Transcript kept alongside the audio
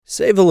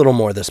Save a little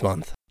more this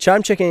month.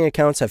 Chime checking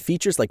accounts have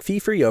features like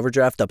fee-free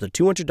overdraft up to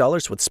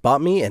 $200 with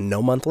SpotMe and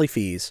no monthly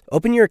fees.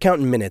 Open your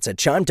account in minutes at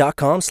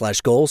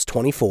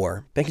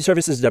chime.com/goals24. Banking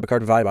services debit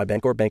card provided by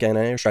Bancorp, Bank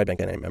NA, or Stride Bank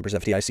NA. Members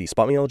FDIC.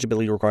 SpotMe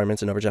eligibility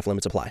requirements and overdraft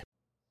limits apply.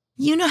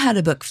 You know how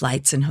to book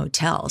flights and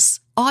hotels.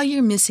 All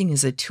you're missing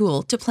is a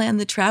tool to plan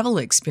the travel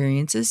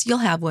experiences you'll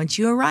have once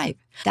you arrive.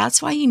 That's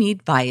why you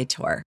need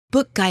Viator.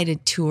 Book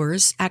guided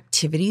tours,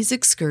 activities,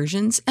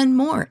 excursions, and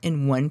more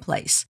in one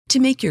place to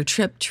make your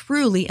trip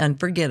truly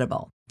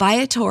unforgettable.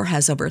 Viator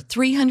has over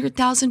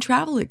 300,000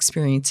 travel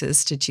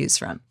experiences to choose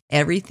from.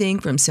 Everything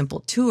from simple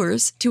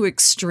tours to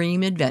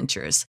extreme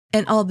adventures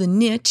and all the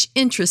niche,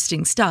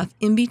 interesting stuff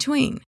in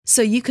between.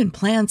 So you can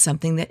plan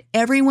something that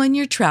everyone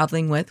you're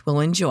traveling with will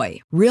enjoy.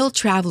 Real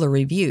traveler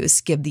reviews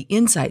give the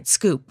inside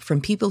scoop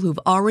from people who've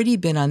already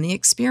been on the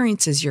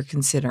experiences you're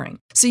considering.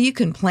 So you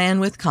can plan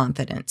with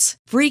confidence.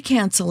 Free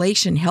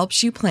cancellation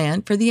helps you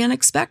plan for the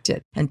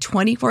unexpected. And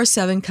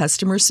 24/7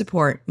 customer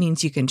support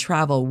means you can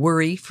travel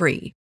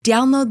worry-free.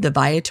 Download the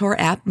Viator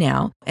app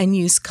now and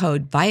use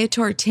code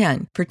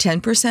Viator10 for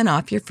 10%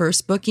 off your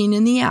first booking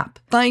in the app.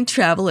 Find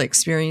travel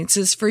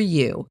experiences for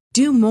you.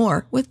 Do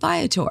more with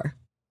Viator.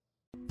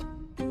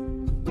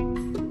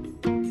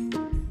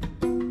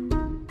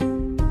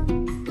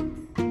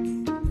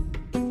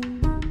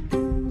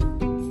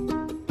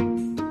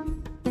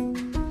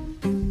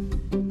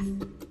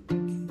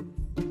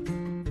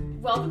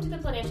 Welcome to the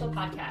Financial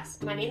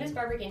Podcast. My name is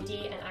Barbara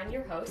Ginty, and I'm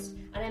your host,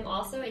 and I'm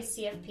also a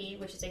CFP,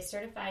 which is a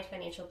Certified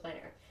Financial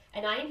Planner.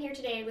 And I am here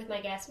today with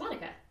my guest,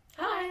 Monica.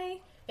 Hi.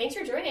 Thanks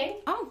for joining.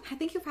 Oh,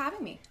 thank you for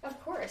having me.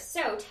 Of course.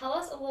 So tell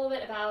us a little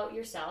bit about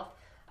yourself.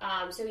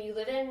 So you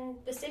live in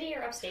the city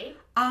or upstate?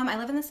 I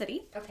live in the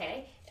city.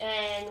 Okay.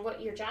 And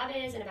what your job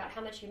is and about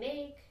how much you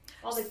make?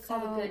 All the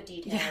good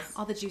details. Yeah,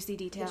 all the juicy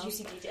details. The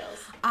juicy details.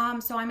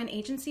 So I'm an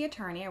agency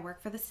attorney. I work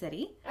for the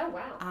city. Oh,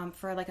 wow.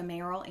 For like a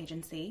mayoral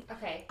agency.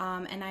 Okay.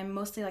 And I'm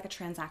mostly like a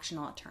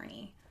transactional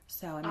attorney.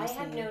 So I'm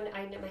mostly...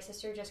 I know my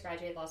sister just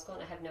graduated law school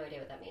and I have no idea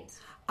what that means.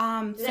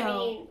 Does that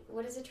mean,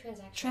 what is a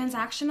transactional?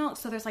 Transactional,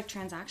 so there's like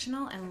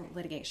transactional and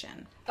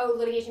litigation. Oh,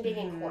 litigation being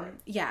in court.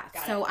 Yeah,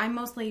 Got so it. I'm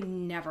mostly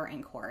never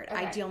in court.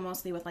 Okay. I deal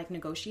mostly with like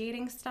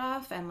negotiating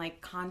stuff and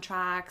like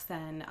contracts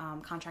and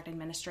contract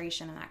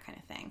administration and that kind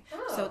of thing.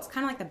 Oh. So it's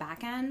kind of like the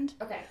back end.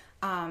 Okay.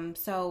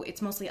 So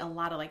it's mostly a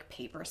lot of like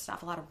paper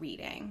stuff, a lot of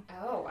reading.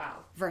 Oh, wow.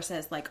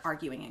 Versus like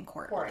arguing in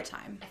court all the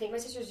time. I think my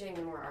sister's doing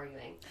the more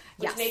arguing,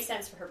 which Yes. makes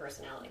sense for her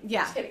personality.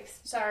 Yeah. Just kidding.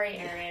 Sorry,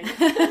 Erin.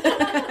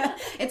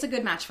 It's a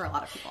good match for a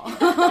lot of people.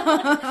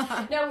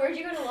 No, where'd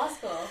you go to law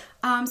school?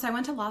 So I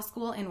went to law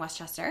school in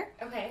Westchester.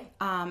 Okay.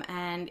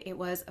 And it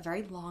was a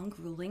very long,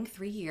 grueling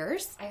 3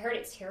 years. I heard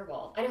it's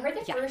terrible. I heard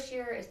the first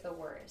year is the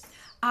worst.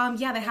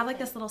 Yeah, they have like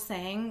this little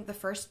saying, the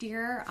first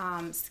year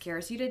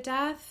scares you to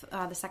death,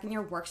 the second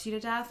year works you to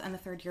death, and the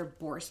third year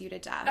bores you to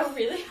death. Oh,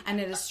 really? And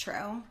it is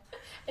true.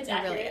 It's It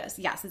accurate. really is.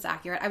 Yes, it's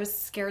accurate. I was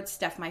scared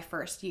stiff my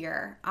first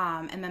year.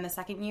 And then the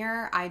second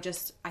year, I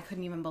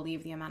couldn't even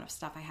believe the amount of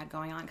stuff I had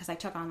going on because I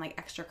took on like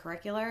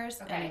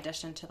extracurriculars in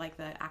addition to like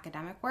the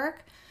academic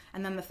work.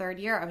 And then the third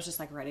year, I was just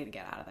like ready to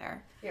get out of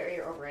there.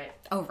 You're over it.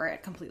 Over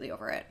it, completely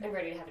over it. And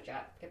ready to have a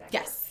job. Get back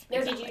Yes. to work. Now,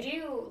 exactly. did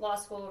you do law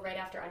school right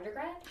after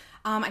undergrad?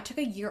 I took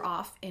a year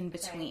off in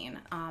between.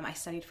 I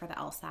studied for the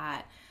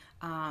LSAT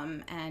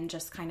and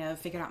just kind of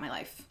figured out my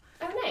life.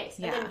 Oh, nice.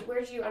 Yeah. And then where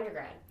did you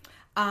undergrad?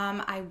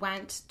 I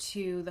went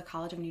to the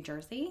College of New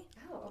Jersey.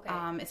 Oh,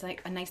 okay. It's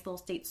like a nice little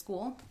state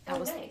school. That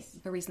was nice.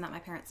 the reason that my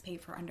parents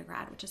paid for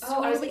undergrad, which is I was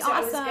totally going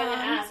awesome. to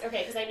ask.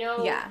 Okay, because I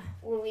know Yeah.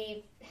 when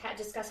we had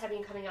discussed having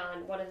you coming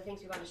on, one of the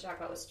things we wanted to talk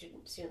about was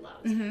student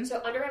loans. Mm-hmm.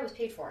 So undergrad was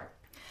paid for.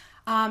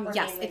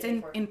 Yes, it's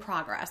in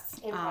progress.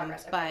 In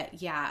progress, okay.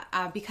 But yeah,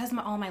 because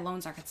all my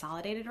loans are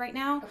consolidated right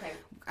now, Okay.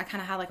 I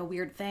kind of had like a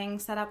weird thing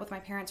set up with my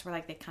parents where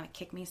like they kind of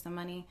kick me some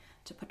money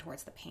to put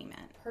towards the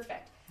payment.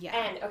 Perfect. Yeah.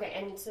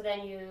 And so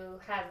then you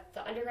have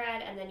the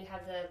undergrad and then you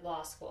have the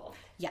law school.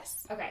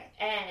 Yes. Okay.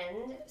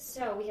 And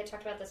so we had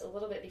talked about this a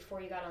little bit before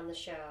you got on the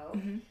show.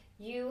 Mm-hmm.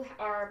 You're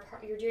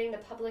doing the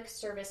Public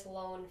Service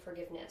Loan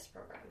Forgiveness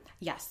Program.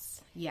 Yes.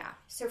 Yeah.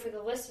 So for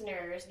the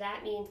listeners,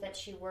 that means that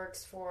she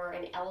works for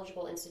an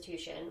eligible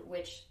institution,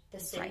 which the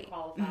city Right.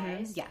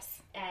 qualifies. Mm-hmm.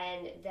 Yes.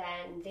 And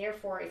then,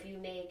 therefore, if you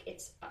make,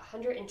 it's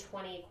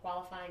 120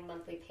 qualifying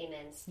monthly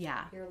payments,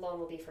 Yeah. your loan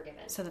will be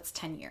forgiven. So that's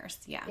 10 years.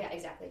 Yeah. Yeah,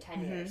 exactly, 10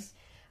 Mm-hmm. years.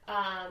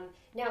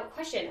 Now,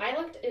 question. I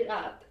looked it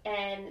up,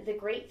 and the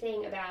great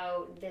thing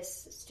about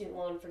this student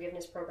loan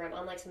forgiveness program,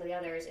 unlike some of the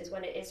others, is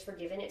when it is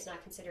forgiven, it's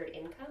not considered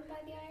income by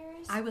the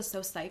IRS. I was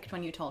so psyched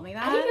when you told me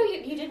that. I didn't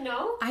know you didn't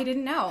know? I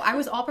didn't know. I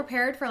was all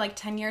prepared for like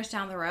 10 years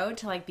down the road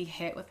to like be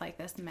hit with like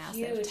this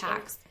massive Huge.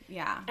 tax.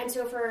 Yeah. And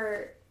so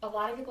for a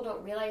lot of people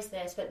don't realize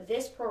this, but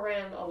this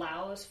program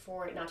allows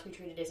for it not to be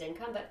treated as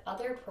income, but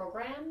other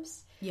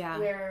programs Yeah.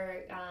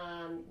 where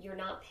you're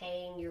not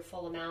paying your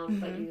full amount,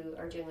 but you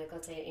are doing like,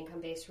 let's say, an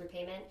income-based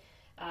repayment,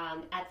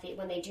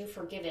 when they do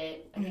forgive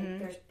it,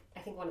 I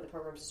think one of the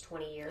programs is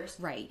 20 years.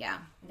 Right, yeah.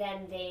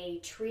 Then they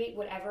treat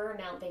whatever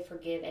amount they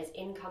forgive as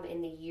income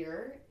in the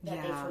year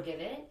that they Yeah. forgive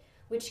it,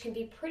 which can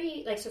be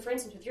pretty, like, so for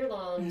instance, with your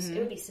loans, it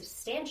would be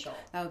substantial.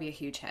 That would be a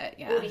huge hit,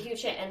 yeah. It would be a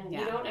huge hit, and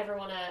you don't ever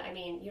want to, I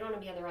mean, you don't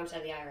want to be on the wrong side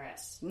of the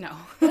IRS. No.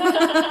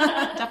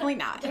 Definitely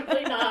not.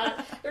 Definitely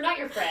not. They're not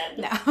your friend.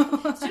 No.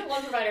 Student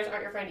loan providers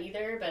aren't your friend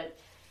either, but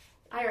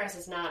IRS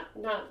is not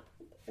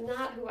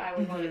who I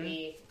would want to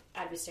be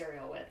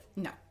adversarial with.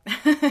 No.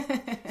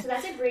 So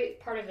that's a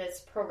great part of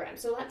this program.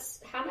 So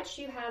how much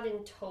do you have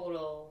in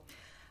total?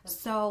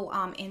 So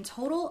in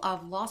total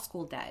of law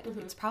school debt,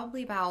 it's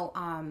probably about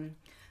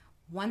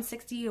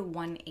 160 to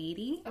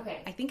 180.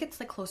 Okay. I think it's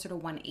like closer to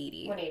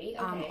 180. 180,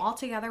 okay.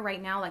 Altogether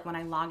right now, like when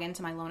I log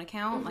into my loan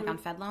account, like on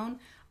FedLoan,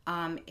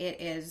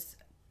 it is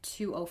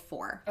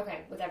 204. Okay,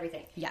 with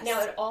everything. Yes.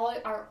 Now,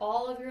 are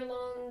all of your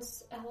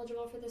loans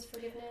eligible for this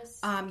forgiveness?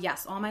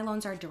 Yes, all my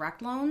loans are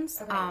direct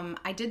loans. Okay.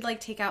 I did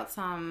like take out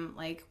some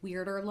like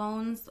weirder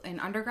loans in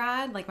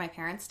undergrad, like my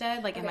parents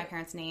did, like in my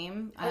parents'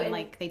 name. And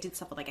like they did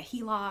stuff with like a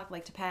HELOC,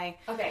 like to pay.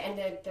 Okay, and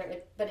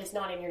but it's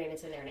not in your name;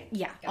 it's in their name.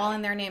 Yeah, all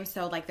in their name.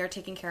 So like they're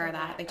taking care of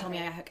that. They told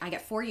me I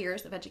get 4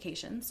 years of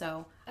education,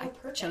 so I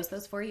chose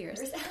those 4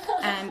 years.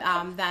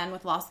 And then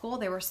with law school,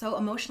 they were so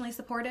emotionally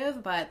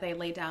supportive, but they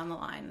laid down the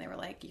line. They were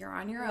like, "You're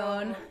on your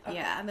own. Okay.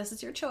 Yeah, this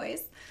is your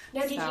choice."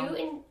 Now, did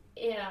you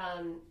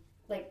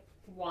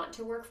want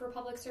to work for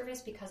public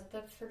service because of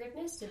the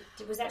forgiveness?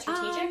 Was that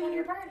strategic on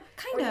your part?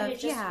 Kind or of, did it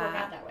just work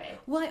out that way?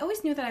 Well, I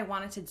always knew that I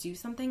wanted to do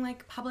something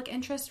like public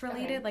interest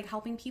related, like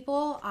helping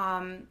people.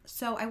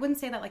 So I wouldn't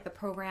say that like the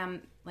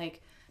program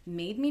like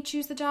made me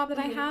choose the job that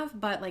I have,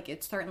 but like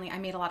it certainly, I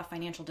made a lot of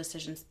financial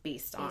decisions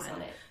based on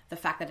the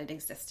fact that it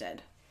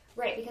existed.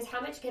 Right, because how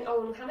much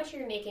are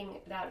you making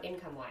about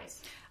income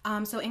wise?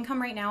 So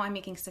income right now, I'm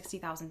making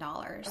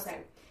 $60,000. Okay,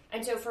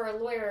 and so for a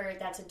lawyer,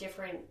 that's a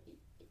different.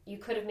 You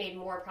could have made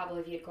more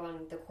probably if you had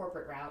gone the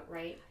corporate route,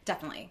 right?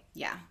 Definitely,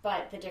 yeah.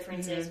 But the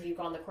difference is if you'd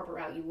gone the corporate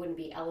route, you wouldn't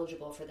be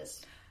eligible for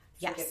this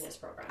forgiveness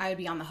program. I would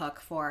be on the hook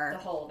for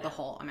the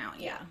whole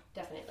amount. Yeah,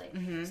 definitely.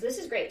 So this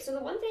is great. So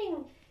the one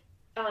thing,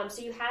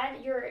 so you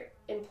had your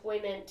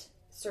employment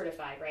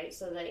certified, right?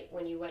 So that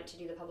when you went to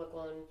do the public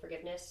loan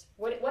forgiveness,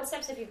 what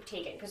steps have you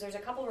taken? Because there's a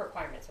couple of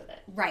requirements with it.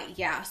 Right,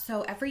 yeah.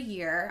 So every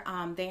year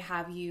they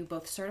have you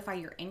both certify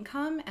your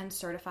income and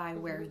certify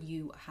where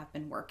you have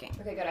been working.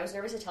 Okay, good. I was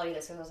nervous to tell you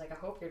this because I was like, I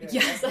hope you're doing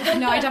this.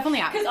 No, I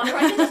definitely am. Because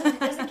otherwise it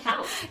doesn't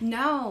count.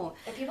 No.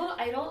 And there's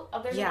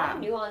a lot of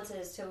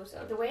nuances. So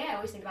the way I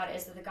always think about it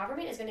is that the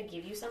government is going to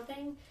give you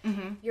something,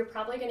 you're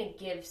probably going to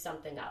give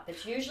something up.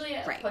 It's usually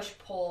a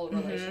push-pull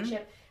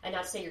relationship. And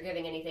not to say you're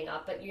giving anything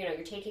up, but you're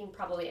taking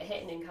probably a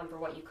hit in income for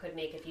what you could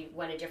make if you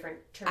went a different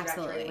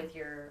trajectory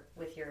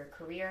with your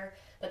career.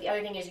 But the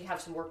other thing is you have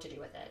some work to do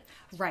with it.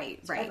 Right.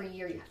 Every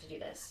year you have to do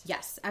this.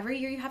 Yes, every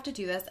year you have to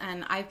do this,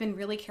 and I've been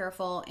really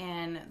careful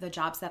in the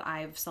jobs that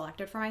I've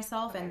selected for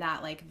myself, and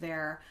that like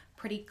they're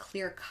pretty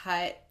clear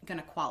cut going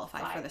to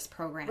qualify for this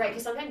program. Right,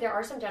 because sometimes there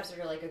are some jobs that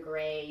are like a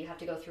gray. You have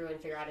to go through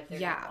and figure out if they're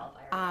going to qualify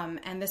or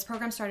not. And this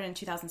program started in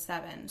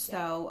 2007.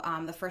 So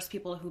the first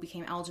people who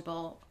became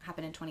eligible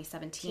happened in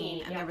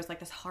 2017. And there was like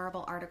this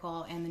horrible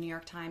article in the New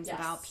York Times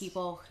about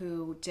people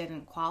who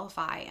didn't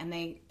qualify, and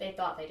they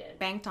thought they did.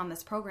 Banked on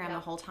this program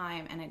the whole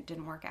time, and it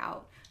didn't work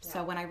out.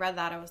 So when I read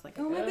that, I was like,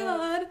 oh my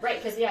God.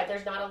 Right, because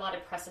there's not a lot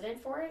of precedent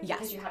for it.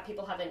 Yes. Because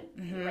people haven't,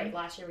 right,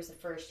 last year was the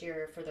first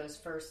year for those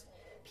first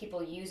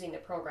people using the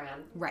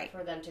program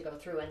for them to go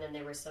through, and then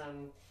there were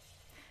some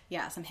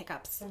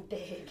hiccups, some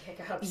big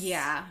hiccups.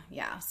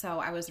 So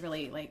I was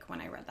really like,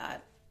 when I read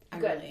that,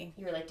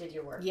 you were like, did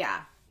your work.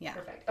 Yeah.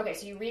 Perfect. Okay,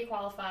 so you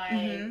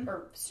requalify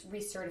or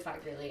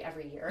recertify really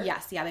every year.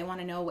 Yes, they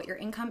want to know what your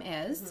income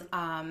is.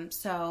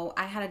 So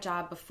I had a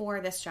job before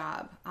this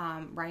job,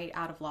 right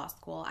out of law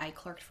school. I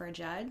clerked for a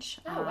judge.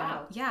 Oh,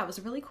 wow. Yeah, it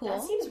was really cool.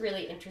 That seems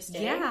really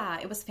interesting.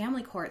 Yeah, it was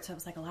family court, so it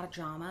was like a lot of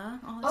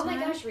drama all the time. Oh my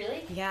gosh,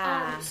 really?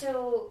 Yeah.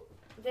 So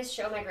this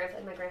show, my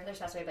grandfather's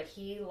passed away, but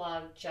he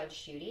loved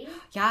Judge Judy.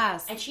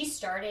 Yes. And she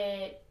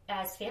started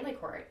as family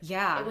court.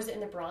 Yeah. Was it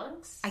in the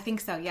Bronx? I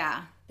think so,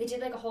 yeah. They did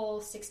like a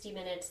whole 60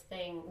 Minutes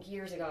thing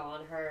years ago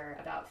on her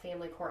about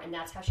family court, and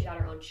that's how she got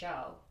her own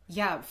show.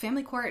 Yeah,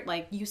 family court,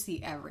 like, you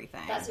see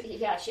everything.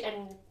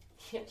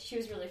 She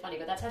was really funny,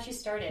 but that's how she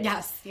started.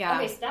 Yes, yeah.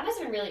 Okay, so that must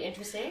have been really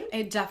interesting.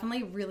 It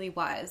definitely really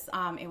was.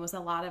 It was a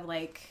lot of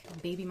like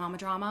baby mama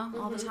drama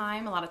all the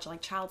time, a lot of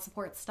like child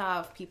support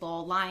stuff,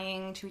 people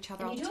lying to each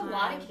other all the time. You do a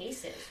lot of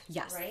cases.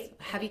 Yes, right?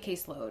 Heavy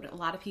caseload. A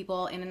lot of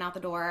people in and out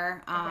the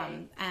door.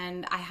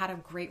 And I had a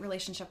great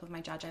relationship with my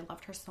judge. I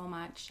loved her so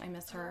much. I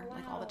miss her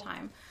like all the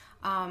time.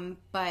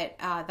 But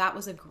that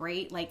was a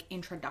great like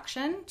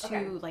introduction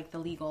to like the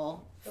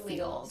legal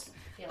field.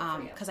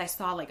 Because I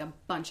saw like a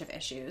bunch of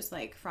issues,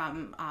 like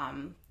from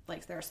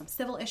like there are some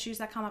civil issues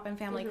that come up in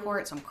family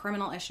court, some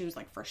criminal issues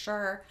like for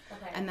sure,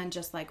 and then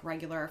just like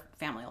regular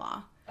family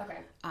law.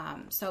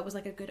 So it was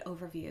like a good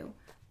overview.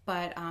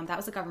 But that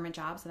was a government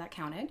job, so that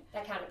counted.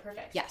 That counted,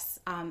 perfect. Yes.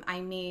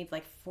 I made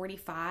like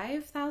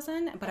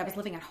 $45,000, but I was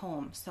living at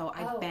home, so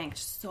I banked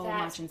so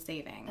much in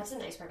savings. That's a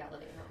nice part about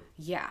living at home.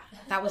 Yeah,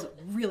 that was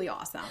really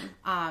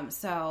awesome.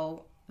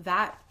 So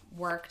that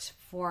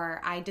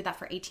I did that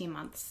for 18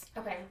 months.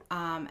 Okay.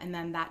 And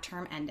then that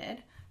term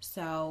ended.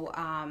 So,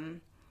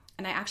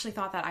 and I actually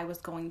thought that I was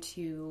going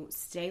to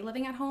stay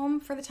living at home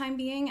for the time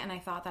being, and I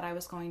thought that I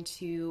was going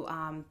to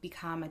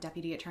become a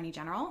deputy attorney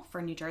general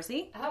for New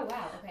Jersey. Oh,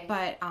 wow. Okay.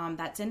 But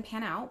that didn't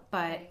pan out,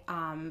 but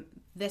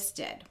this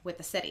did with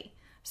the city.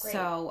 Great.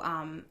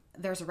 So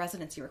there's a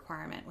residency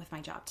requirement with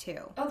my job, too.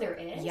 Oh, there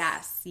is?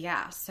 Yes.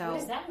 Yeah. So what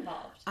does that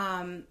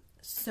involve?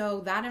 So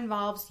that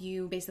involves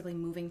you basically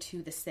moving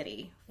to the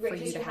city for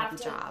you to have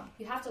the job.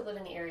 You have to live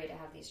in the area to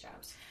have these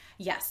jobs.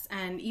 Yes,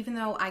 and even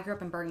though I grew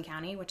up in Bergen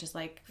County, which is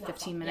like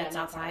 15 minutes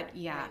outside,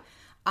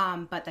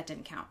 but that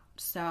didn't count.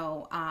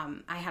 So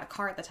I had a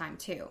car at the time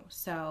too.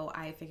 So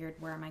I figured,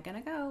 where am I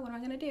going to go? What am I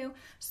going to do?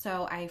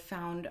 So I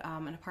found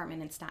an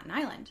apartment in Staten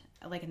Island,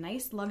 like a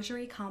nice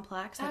luxury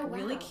complex,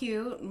 really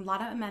cute, a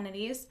lot of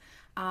amenities.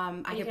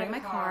 I could bring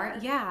my car.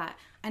 Yeah.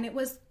 And it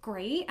was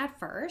great at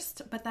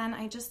first, but then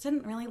I just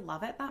didn't really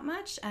love it that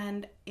much.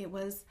 And it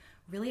was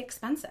really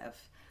expensive.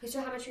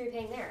 So how much were you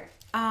paying there?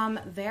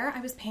 There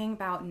I was paying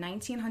about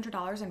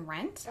 $1,900 in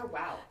rent. Oh,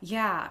 wow.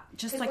 Yeah.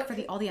 Just like for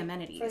all the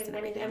amenities and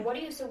everything. And what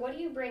do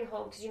you bring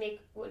home? Because you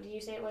make, what did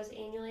you say it was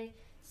annually?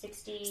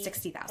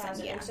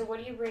 60,000, yeah. And so what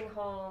do you bring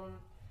home?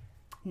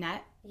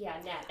 Net? Yeah,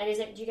 net.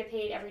 And do you get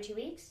paid every 2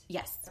 weeks?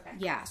 Yes. Okay.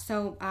 Yeah.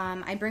 So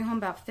I bring home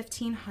about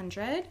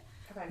 $1,500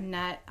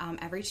 net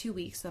every 2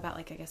 weeks, so about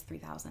like I guess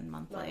 $3,000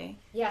 monthly.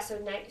 Yeah, so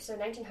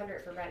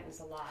 $1,900 for rent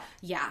is a lot.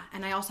 Yeah,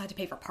 and I also had to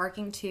pay for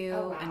parking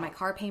too, and my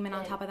car payment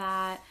on top of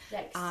that.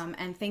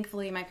 And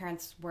thankfully, my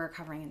parents were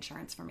covering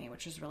insurance for me,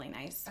 which was really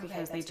nice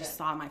because they just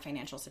saw my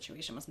financial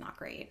situation was not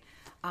great.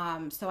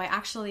 So I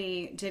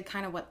actually did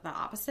kind of what the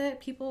opposite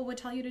people would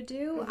tell you to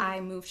do. Mm-hmm. I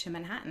moved to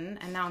Manhattan,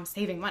 and now I'm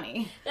saving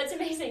money. That's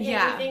amazing.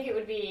 Yeah, you think it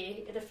would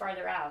be the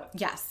farther out.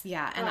 Yes,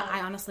 yeah, and I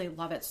honestly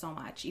love it so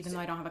much. Even though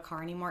I don't have a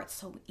car anymore, it's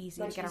so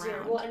easy to get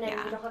around. Well, and then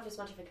you don't have as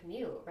much of a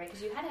commute, right?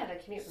 Because you had to have a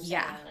commute from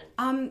Staten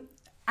Island.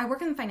 I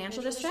work in the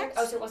financial district.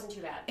 Oh, so it wasn't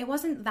too bad. It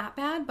wasn't that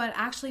bad, but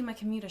actually my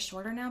commute is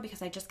shorter now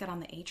because I just get on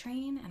the A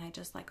train and I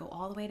just like go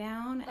all the way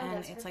down,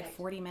 and it's like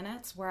 40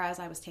 minutes, whereas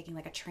I was taking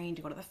like a train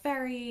to go to the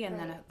ferry, and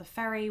then the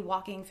ferry,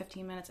 walking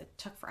 15 minutes. It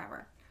took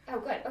forever. Oh,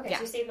 good. Okay,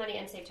 so you save money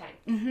and save time.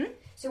 Mm-hmm.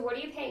 So what are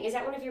you paying? Is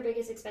that one of your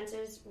biggest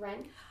expenses,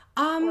 rent?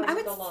 I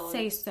would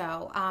say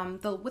so.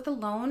 With the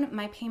loan,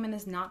 my payment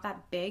is not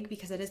that big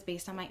because it is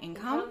based on my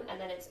income. And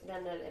then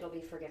it'll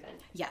be forgiven.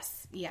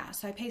 Yes, yeah.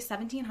 So I pay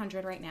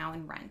 $1,700 right now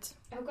in rent.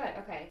 Oh, good.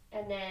 Okay.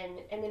 And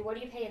then what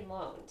do you pay in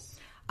loans?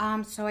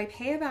 So I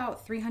pay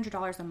about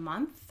 $300 a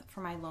month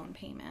for my loan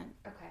payment.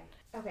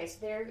 Okay.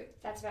 So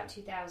that's about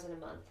 $2,000 a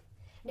month.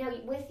 Now,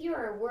 with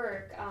your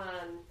work,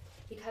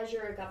 because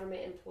you're a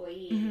government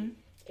employee. Mm-hmm.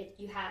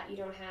 You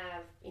don't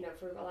have,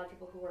 for a lot of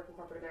people who work in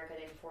corporate America,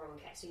 they have a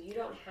 401k. So you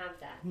don't have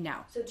that. No.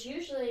 So it's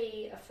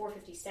usually a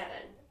 457.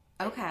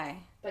 Okay.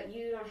 But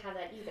you don't have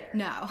that either.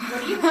 No.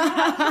 What do you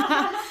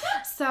have?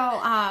 So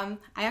I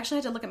actually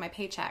had to look at my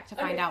paycheck to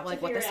find out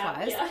what this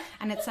was. Yeah.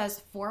 And it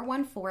says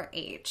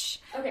 414H.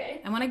 Okay.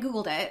 And when I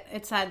Googled it,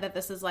 it said that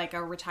this is like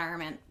a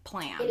retirement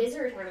plan. It is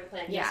a retirement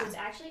plan. Yeah. So it's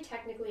actually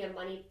technically a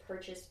money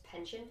purchase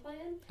pension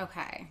plan.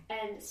 Okay.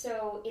 And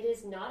so it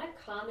is not a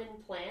common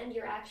plan.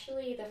 You're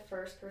actually the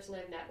first person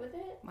I've met with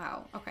it.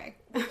 Wow. Okay.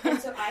 And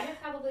so I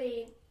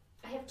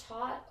have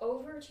taught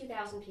over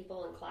 2,000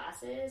 people in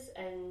classes,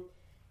 and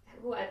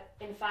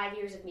in 5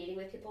 years of meeting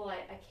with people, I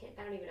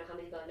don't even know how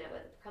many people I've met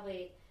with.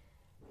 Probably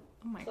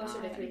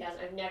closer to 3,000.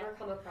 I've never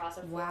come across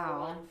a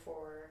 401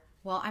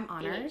 Well, I'm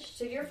honored.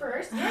 So you're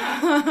first,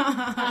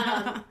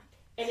 yeah.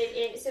 And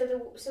so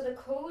the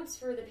codes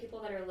for the people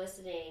that are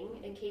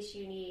listening, in case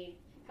you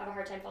have a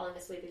hard time falling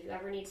asleep, if you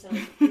ever need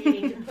some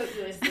reading to put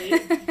you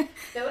asleep,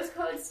 those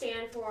codes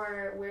stand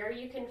for where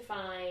you can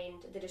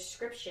find the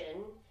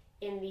description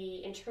in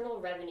the Internal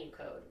Revenue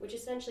Code, which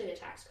is essentially the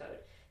tax code.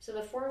 So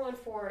the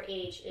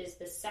 414H is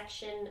the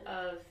section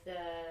of the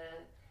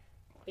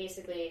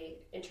basically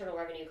Internal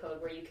Revenue Code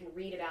where you can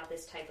read about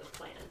this type of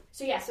plan.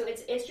 So yeah, so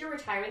it's your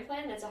retirement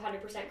plan. That's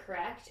 100%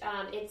 correct.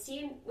 It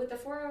seemed with the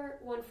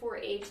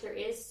 414H, there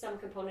is some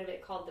component of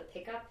it called the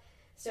pickup.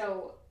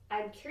 So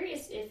I'm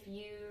curious if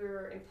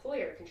your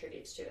employer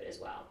contributes to it as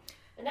well.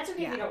 And that's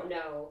okay if you don't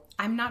know.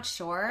 I'm not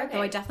sure,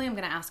 though I definitely am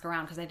going to ask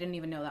around because I didn't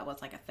even know that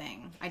was like a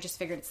thing. I just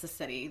figured it's the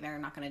city. They're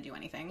not going to do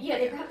anything. Yeah,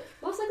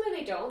 most likely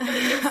they don't, but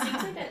it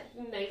seems like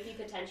that might be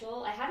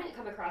potential. I haven't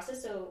come across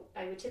this, so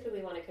I would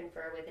typically want to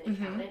confer with an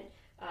accountant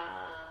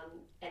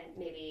and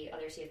maybe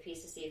other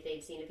CFPs to see if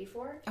they'd seen it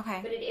before. Okay.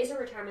 But it is a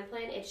retirement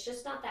plan. It's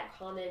just not that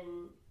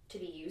common to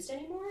be used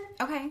anymore.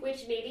 Okay.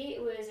 Which maybe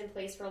it was in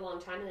place for a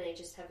long time and they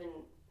just haven't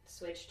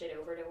switched it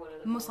over to one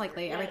of the most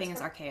likely everything is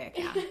archaic.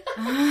 Yeah.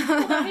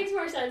 Well, that makes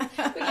more sense.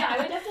 But yeah, I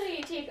would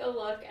definitely take a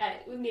look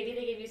at maybe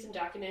they gave you some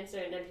documents,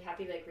 and I'd be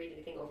happy to read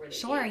anything over.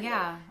 Sure,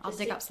 yeah, I'll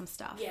dig up some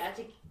stuff. Yeah,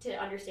 to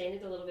understand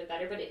it a little bit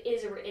better. But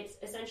it's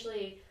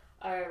essentially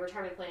a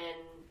retirement plan,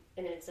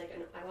 and it's like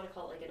I want to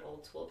call it like an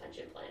old school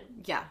pension plan.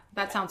 Yeah,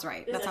 that sounds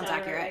right. That sounds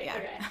accurate. Right?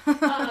 Yeah.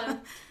 Okay.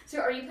 So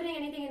are you putting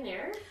anything in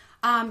there?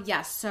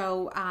 Yes.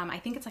 So I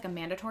think it's like a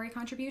mandatory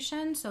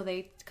contribution. So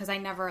because I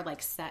never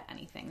like set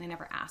anything. They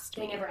never asked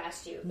me. They never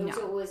asked you. No.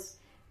 So it was,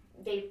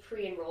 they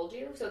pre-enrolled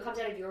you? So it comes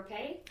out of your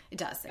pay? It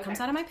does. It comes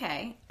out of my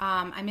pay.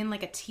 I'm in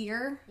like a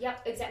tier.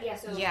 Yep, exactly.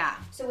 Yeah.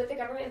 So with the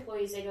government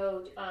employees, they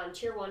go,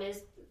 tier 1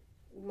 is,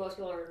 most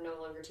people are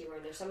no longer tier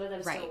 1. There's some of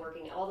them still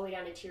working all the way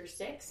down to tier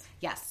 6.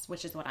 Yes,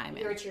 which is what I'm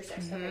in. You're a tier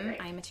 6. Mm-hmm. Okay,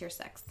 great. I am a tier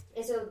 6.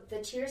 And so the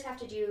tiers have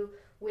to do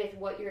with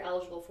what you're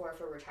eligible for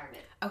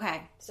retirement.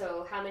 Okay.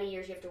 So how many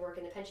years you have to work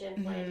in the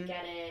pension plan to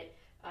get it,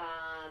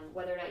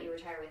 whether or not you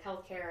retire with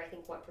healthcare, I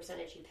think what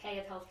percentage you pay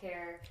of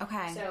healthcare.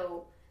 Okay.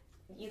 So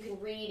you can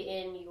read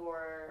in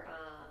your,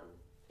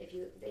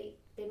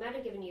 they might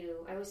have given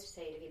you, I always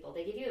say to people,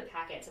 they give you a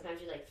packet.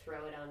 Sometimes you like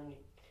throw it on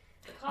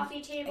the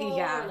coffee table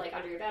or like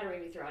under your bed, or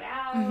maybe throw it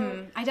out.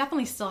 Mm-hmm. I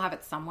definitely still have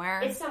it somewhere.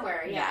 It's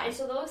somewhere, yeah. And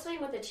so they'll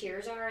explain what the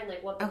tiers are and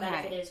like what the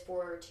benefit is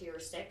for tier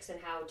 6 and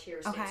how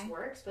tier 6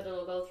 works, but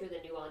it'll go through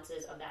the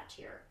nuances of that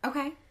tier.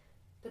 Okay.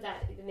 But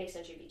it makes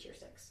sense you'd be tier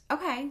 6.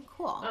 Okay,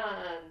 cool.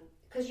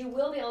 Because you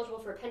will be eligible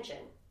for a pension.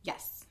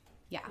 Yes.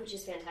 Yeah. Which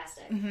is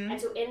fantastic. Mm-hmm. And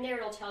so in there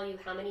it'll tell you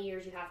how many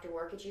years you have to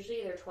work. It's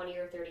usually either 20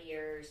 or 30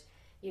 years.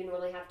 You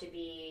normally have to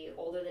be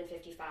older than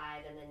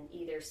 55 and then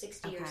either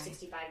 60 or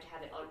 65 to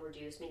have it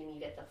unreduced, meaning you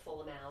get the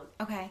full amount.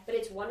 Okay. But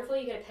it's wonderful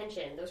you get a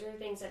pension. Those are the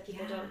things that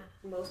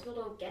most people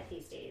don't get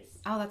these days.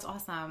 Oh, that's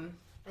awesome.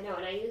 I know,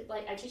 and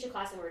I teach a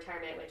class on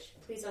retirement, which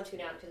please don't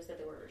tune out because I said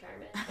the word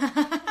retirement.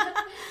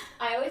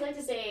 I always like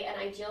to say an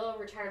ideal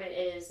retirement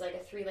is like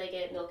a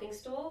 3-legged milking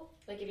stool.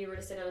 Like if you were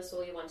to sit on a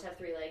stool, you want to have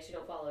 3 legs, you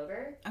don't fall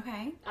over.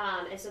 Okay.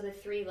 And so the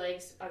 3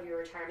 legs of your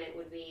retirement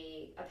would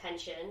be a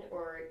pension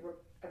or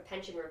a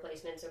pension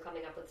replacement, so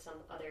coming up with some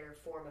other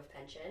form of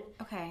pension.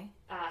 Okay.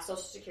 Social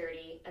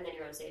Security, and then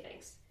your own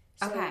savings.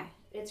 So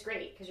it's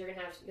great because you'll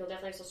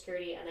definitely have Social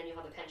Security, and then you'll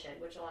have a pension,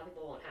 which a lot of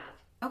people won't have.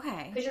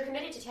 Okay. Because you're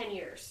committed to 10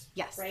 years.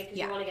 Yes. Right? Because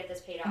you want to get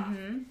this paid off.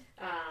 Mm-hmm.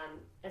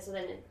 And so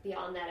then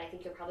beyond that, I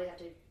think you'll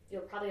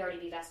probably already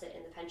be vested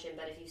in the pension,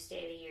 but if you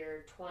stay to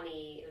year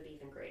 20, it would be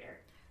even greater.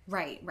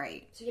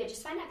 Right. So yeah,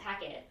 just find that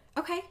packet.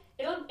 Okay.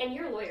 And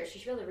you're a lawyer, so you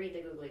should be able to read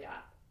the Googly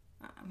Dot.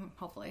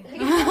 Hopefully.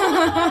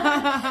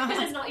 Because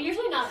it's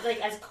usually not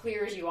like as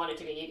clear as you want it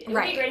to be. It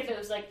would be great if it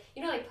was like,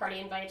 like party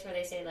invites where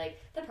they say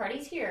like, the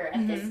party's here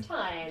at this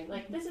time.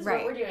 Like, this is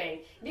what we're doing.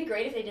 It'd be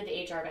great if they did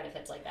the HR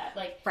benefits like that.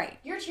 Like,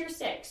 you're tier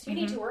 6. You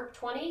need to work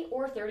 20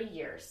 or 30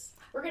 years.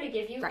 We're going to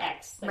give you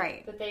X.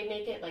 Like, but they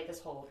make it like this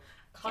whole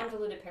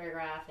convoluted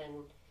paragraph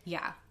and...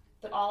 Yeah.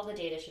 But all the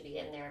data should be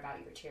in there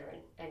about your tier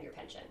and your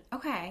pension.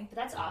 Okay. But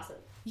that's awesome.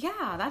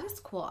 Yeah, that is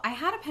cool. I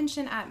had a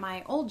pension at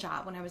my old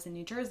job when I was in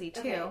New Jersey, too.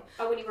 Okay.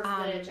 Oh, when you worked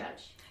for the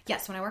judge?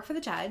 Yes, when I worked for the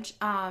judge.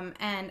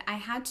 And I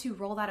had to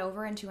roll that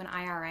over into an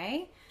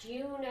IRA. Do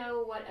you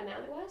know what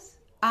amount it was?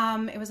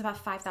 It was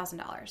about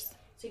 $5,000.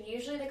 So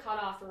usually the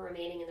cutoff for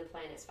remaining in the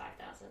plan is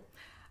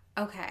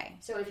 $5,000. Okay.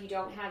 So if you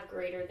don't have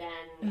greater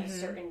than a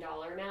certain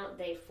dollar amount,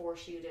 they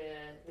force you to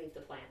leave the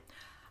plan.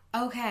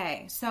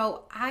 Okay,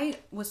 so I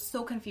was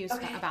so confused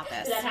about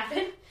this. Did that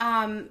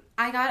happen?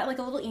 I got like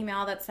a little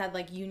email that said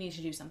like, you need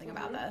to do something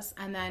about this.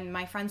 And then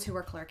my friends who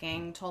were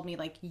clerking told me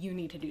like, you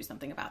need to do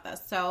something about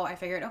this. So I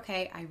figured,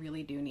 okay, I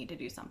really do need to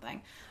do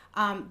something.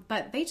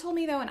 But they told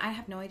me though, and I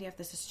have no idea if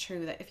this is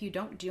true, that if you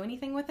don't do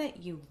anything with it,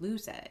 you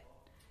lose it.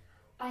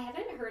 I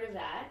haven't heard of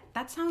that.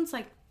 That sounds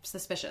like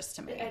suspicious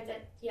to me. And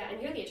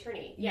you're the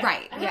attorney. Yeah.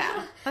 Right,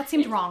 yeah. That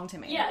seemed wrong to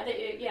me.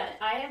 Yeah,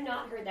 I have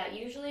not heard that.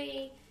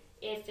 Usually...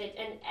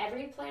 and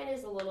every plan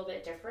is a little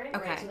bit different,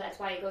 right? So that's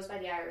why it goes by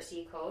the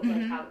IRC code,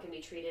 like how it can be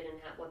treated and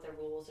what the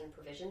rules and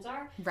provisions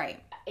are.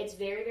 Right. It's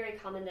very, very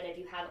common that if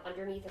you have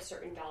underneath a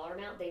certain dollar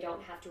amount, they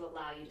don't have to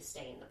allow you to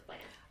stay in the plan.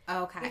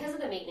 Okay. Because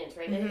of the maintenance,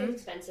 right? It's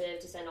expensive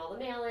to send all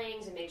the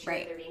mailings and make sure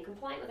that they're being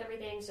compliant with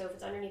everything. So if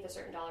it's underneath a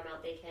certain dollar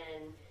amount, they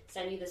can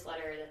send you this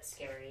letter that's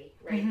scary,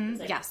 right? It's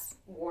like,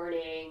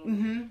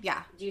 warning,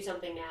 do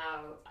something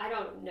now. I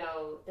don't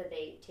know that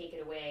they take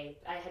it away.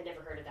 I had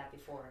never heard of that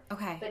before.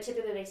 Okay. But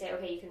typically they say,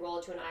 okay, you can roll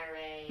it to an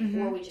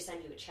IRA, or we just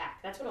send you a check.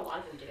 That's what a lot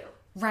of them do.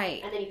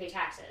 Right. And then you pay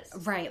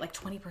taxes. Right, like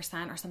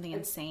 20% or something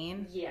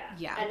insane.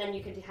 Yeah. And then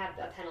you could have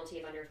a penalty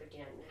of under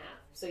 59.5.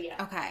 So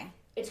yeah. Okay.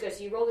 It's good.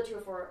 So you rolled it you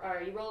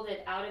rolled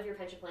it out of your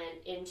pension plan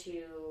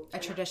into a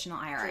traditional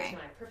IRA.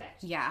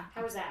 Perfect. Yeah.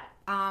 How was that?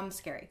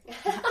 Scary.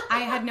 I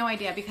had no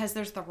idea because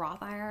there's the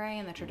Roth IRA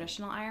and the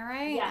traditional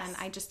IRA, and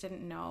I just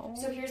didn't know.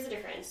 So here's the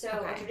difference. So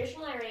a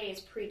traditional IRA is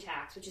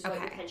pre-tax, which is what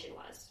your pension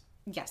was.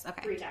 Yes.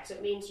 Okay. Pre-tax. So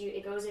it means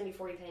it goes in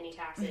before you pay any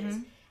taxes,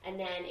 and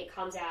then it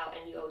comes out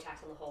and you owe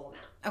tax on the whole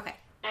amount. Okay.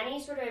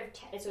 Any sort of,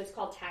 so it's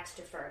called tax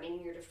defer,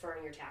 meaning you're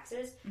deferring your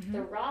taxes.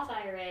 The Roth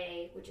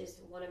IRA, which is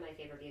one of my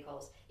favorite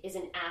vehicles, is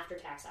an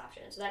after-tax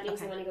option. So that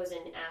means the money goes in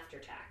after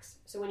tax.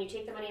 So when you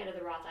take the money out of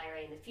the Roth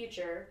IRA in the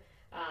future,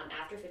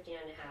 after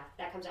 59.5,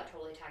 that comes out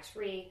totally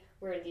tax-free,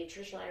 where the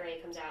traditional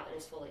IRA comes out and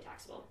is fully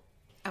taxable.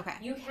 Okay.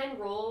 You can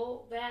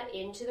roll that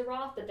into the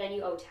Roth, but then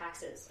you owe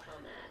taxes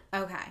on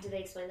that. Okay. Did they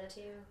explain that to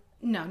you?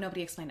 No,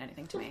 nobody explained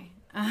anything to me.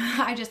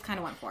 I just kind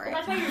of went for it.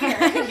 That's why you're here.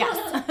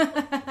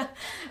 Yes.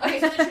 Okay,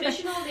 so the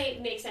traditional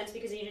makes sense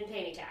because you didn't pay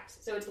any tax.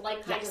 So it's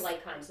like kinds of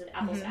like kinds, so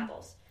apples to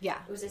apples. Yeah.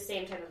 It was the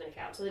same type of an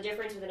account. So the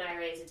difference with an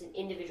IRA is it's an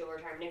individual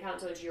retirement account,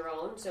 so it's your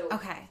own. So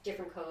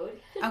different code.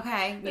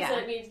 Okay. Yeah. So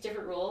that means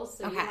different rules,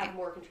 so you have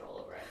more control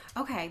over it.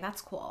 Okay,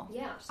 that's cool.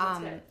 Yeah, so that's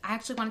good. I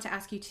actually wanted to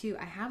ask you too.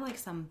 I have like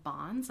some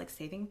bonds, like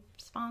savings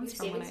bonds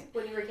from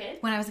when you were a kid?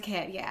 When I was a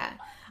kid, yeah.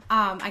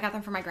 I got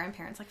them from my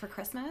grandparents, like for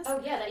Christmas.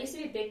 Oh yeah, that used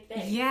to be a big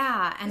thing.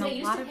 Yeah, and they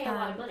used to pay a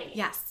lot of money.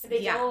 Yes,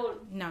 they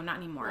don't. No, not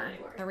anymore.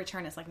 The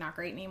return is like not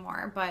great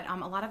anymore. But a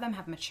lot of them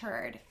have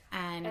matured,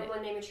 and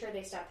when they mature,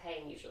 they stop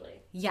paying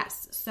usually.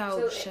 Yes.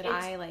 So should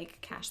I like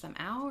cash them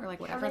out or like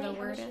whatever the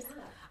word is?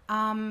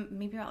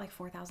 Maybe about like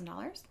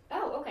 $4,000.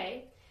 Oh,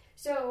 okay.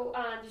 So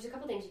there's a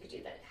couple things you could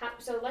do then.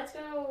 So let's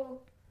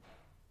go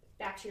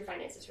back to your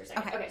finances for a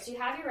second. Okay, so you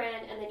have your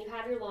rent, and then you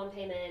have your loan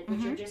payment,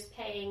 which you're just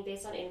paying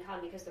based on income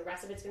because the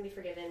rest of it's going to be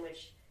forgiven,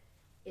 which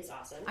is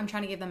awesome. I'm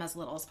trying to give them as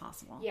little as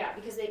possible. Yeah,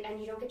 because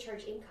and you don't get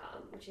charged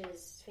income, which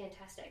is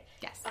fantastic.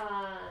 Yes.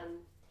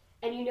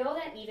 And you know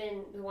that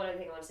even, the one other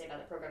thing I want to say about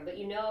the program, but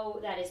you know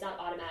that it's not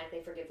automatic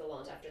they forgive the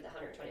loans after the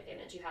 120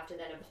 payments. You have to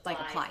then apply. Like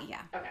apply,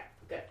 yeah. Okay,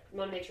 good. I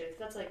want to make sure.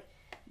 That's like,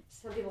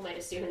 some people might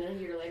assume, and then a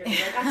year later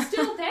they're like, I'm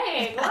still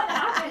paying. What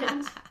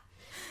happened?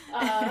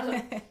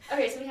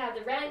 Okay, so we have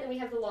the rent and we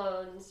have the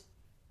loans.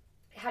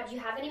 Do you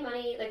have any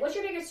money? Like, what's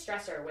your biggest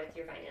stressor with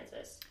your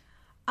finances?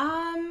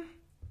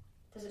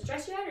 Does it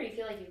stress you out, or do you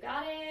feel like you've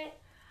got it?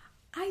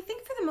 I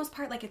think for the most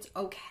part, like, it's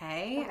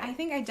okay. I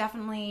think I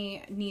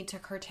definitely need to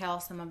curtail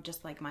some of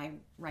just, like, my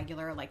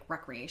regular, like,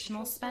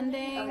 recreational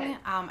spending. Okay.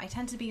 I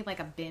tend to be, like,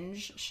 a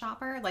binge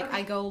shopper. Like,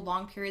 I go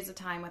long periods of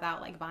time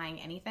without, like,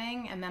 buying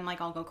anything. And then,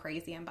 like, I'll go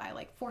crazy and buy,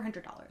 like,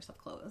 $400 of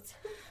clothes.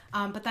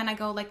 But then I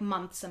go, like,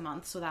 months and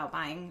months without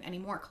buying any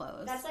more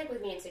clothes. That's, like,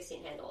 with me and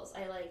 16 handles.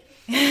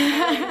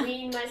 I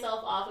wean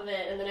myself off of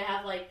it, and then I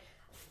have, like,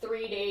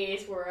 3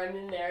 days where I'm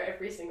in there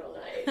every single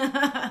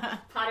night.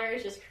 Potter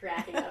is just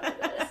cracking up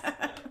at this.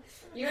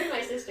 You and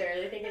my sister,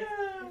 I think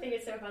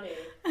it's so funny.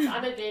 So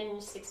I'm a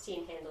binge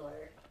 16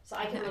 handler, so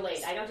I can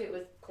relate. I don't do it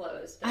with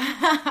clothes, but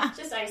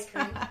just ice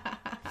cream.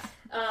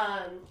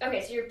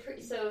 Okay,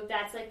 so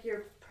that's like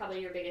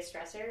probably your biggest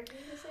stressor, would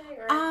you say?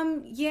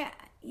 Or? Yeah,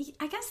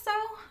 I guess so.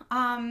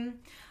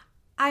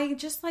 I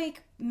just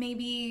like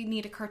maybe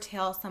need to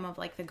curtail some of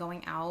like the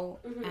going out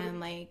and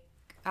like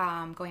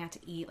going out to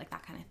eat, like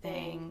that kind of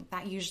thing.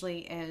 That usually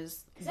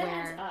is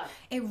where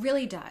it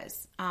really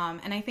does.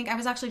 And I think I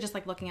was actually just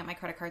like looking at my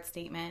credit card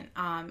statement,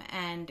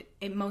 and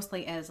it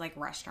mostly is like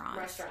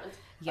restaurants.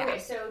 Yeah. Okay,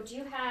 so do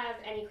you have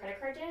any credit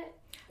card debt?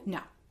 No.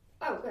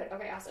 Oh, good.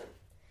 Okay, awesome.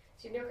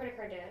 So you have no credit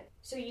card debt.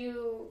 So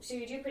you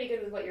do pretty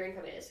good with what your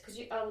income is, because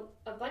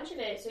a bunch of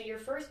it. So your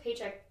first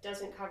paycheck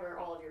doesn't cover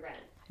all of your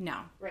rent.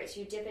 No. Right.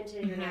 So you dip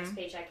into your next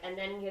paycheck, and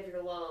then you have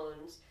your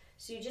loans.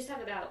 So you just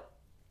have about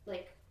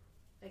like,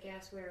 I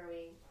guess, where are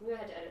we? We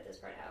had to edit this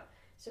part out.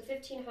 So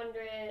 $1,500,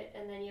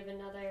 and then you have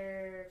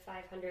another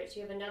 $500. So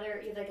you have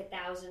like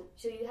 1,000.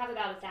 So you have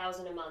about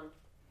 1,000 a month.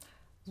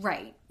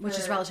 Right, which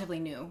is relatively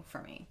new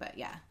for me, but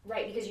yeah.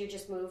 Right, because you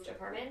just moved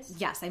apartments?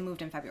 Yes, I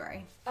moved in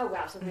February. Oh,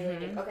 wow, so really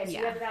new. Okay, so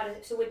you have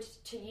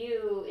which to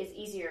you is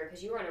easier,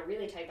 because you were on a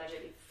really tight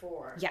budget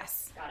before.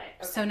 Yes. Got it.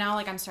 Okay. So now,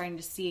 like, I'm starting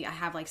to see I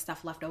have, like,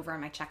 stuff left over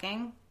in my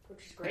checking.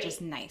 Which is great. Which is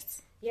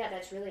nice. Yeah,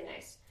 that's really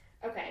nice.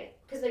 Okay,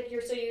 because like do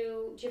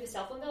you have a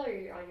cell phone bill, or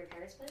you're on your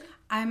parents' plan?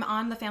 I'm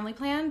on the family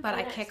plan, but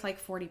I kick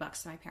like $40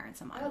 to my parents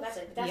a month. Oh, that's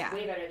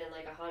way better than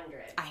like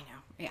 100. I know,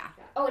 yeah.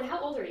 Oh, and how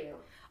old are you?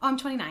 Oh, I'm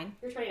 29.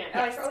 You're 29.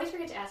 Yes. Oh, I always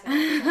forget to ask.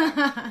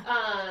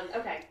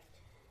 Okay.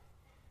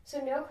 So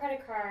no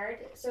credit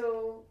card.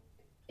 So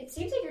it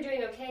seems like you're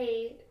doing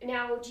okay.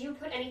 Now, do you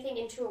put anything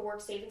into a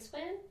work savings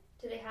plan?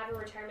 Do they have a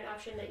retirement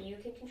option that you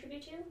can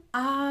contribute to?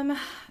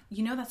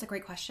 That's a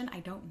great question.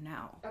 I don't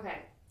know. Okay.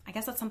 I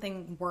guess that's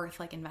something worth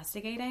like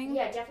investigating.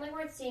 Yeah, definitely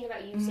worth seeing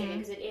about you saving,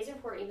 because it is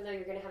important, even though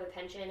you're going to have a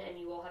pension and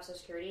you will have Social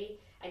Security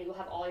and you will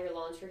have all your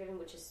loans forgiven,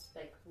 which is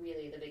like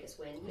really the biggest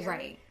win here.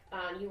 Right.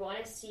 You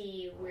want to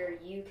see where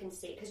you can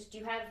save, because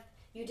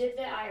you did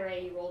the IRA,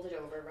 you rolled it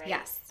over, right?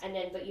 Yes.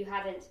 But you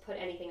haven't put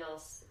anything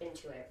else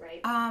into it,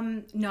 right?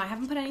 No, I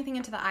haven't put anything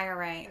into the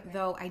IRA,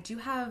 though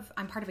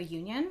I'm part of a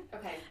union.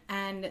 Okay.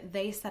 And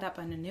they set up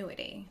an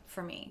annuity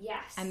for me.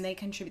 Yes. And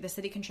the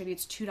city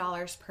contributes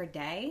 $2 per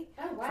day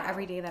for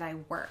every day that I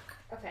work.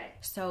 Okay.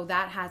 So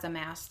that has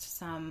amassed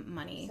some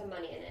money. Some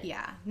money in it.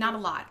 Yeah. Not a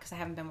lot, because I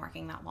haven't been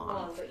working that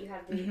long. But you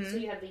have so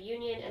you have the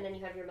union, and then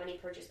you have your money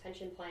purchase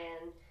pension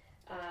plan.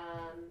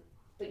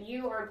 But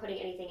you aren't putting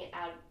anything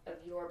out of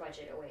your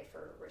budget away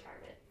for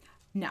retirement?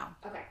 No.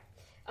 Okay.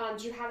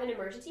 Do you have an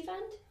emergency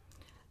fund?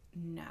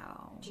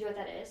 No. Do you know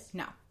what that is?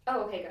 No.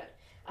 Oh, okay, good.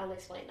 I'll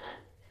explain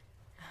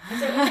that.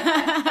 So,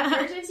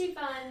 emergency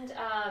fund,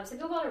 some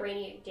people call it a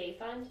rainy day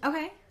fund.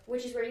 Okay.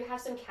 Which is where you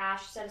have some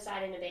cash set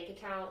aside in a bank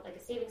account, like a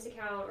savings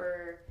account,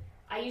 or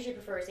I usually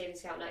prefer a savings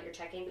account, not your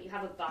checking, but you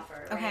have a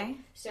buffer, right? Okay.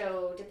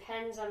 So,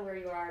 depends on where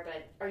you are,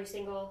 but are you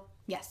single?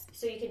 Yes.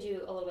 So you can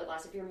do a little bit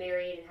less. If you're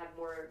married and have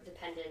more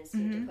dependents,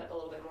 you have to put a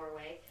little bit more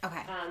away.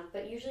 Okay.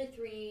 But usually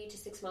 3 to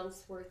 6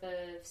 months worth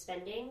of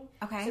spending.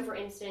 Okay. So for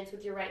instance,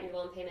 with your rent and your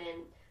loan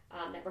payment,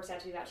 that works out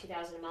to be about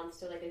 $2,000 a month.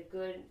 So like a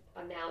good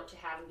amount to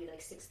have would be like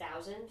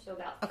 $6,000. So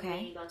about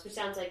 3 months, which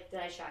sounds like, did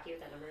I shock you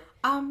with that number?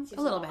 Seems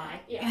a little bit.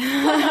 High.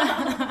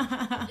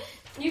 Yeah.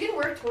 You can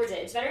work towards it.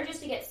 It's better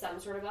just to get some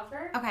sort of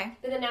buffer. Okay.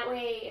 But then that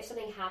way, if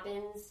something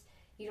happens,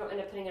 you don't end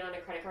up putting it on a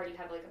credit card. You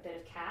have like a bit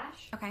of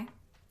cash. Okay.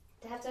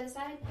 To have set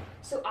aside.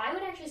 So I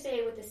would actually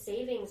say with the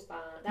savings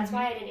bond, that's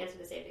why I didn't answer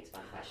the savings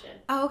bond question.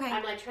 Oh, okay.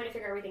 I'm like trying to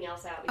figure everything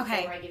else out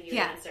before I give you an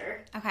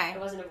answer. Okay. I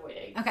wasn't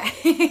avoiding.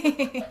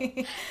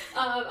 Okay.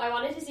 I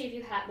wanted to see if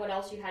you had what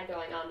else you had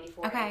going on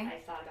before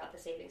I thought about the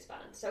savings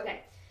bond. So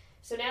okay.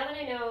 So now that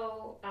I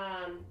know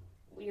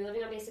you're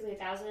living on basically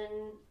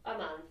 $1,000 a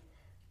month,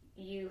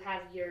 you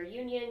have your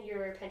union,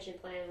 your pension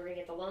plan, we're gonna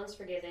get the loans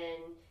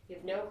forgiven, you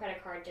have no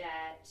credit card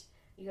debt.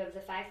 You have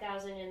the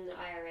 $5,000 in the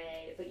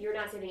IRA, but you're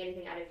not saving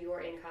anything out of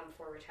your income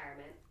for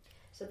retirement.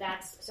 So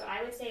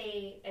I would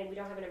say, and we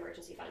don't have an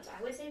emergency fund, so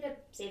I would say the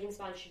savings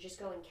bond should just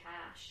go in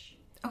cash.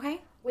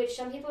 Okay. Which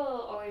some people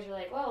always are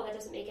like, well, that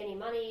doesn't make any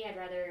money, I'd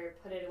rather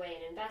put it away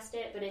and invest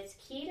it. But it's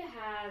key to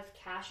have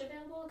cash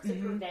available because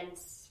it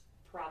prevents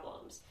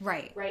problems.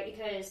 Right. Right,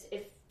 because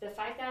if the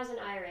 5,000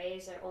 IRA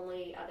is the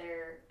only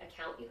other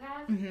account you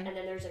have, and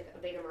then there's a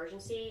big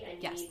emergency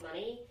and you need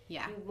money, you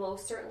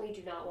most certainly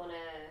do not want to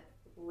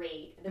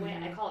rate, the way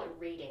I call it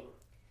rating.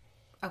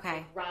 Okay.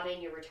 Like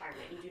robbing your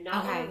retirement. You do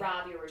not want to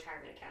rob your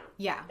retirement account.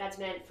 Yeah. That's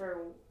meant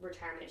for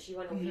retirement. You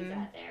want to leave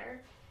that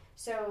there.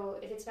 So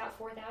if it's about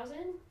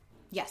 4,000.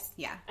 Yes.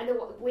 Yeah. And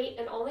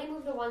and only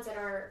move the ones that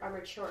are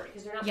matured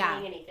because they're not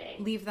paying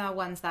anything. Leave the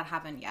ones that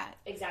haven't yet.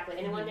 Exactly.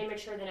 And then when they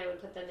mature, then I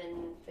would put them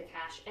in the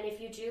cash. And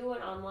if you do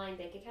an online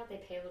bank account, they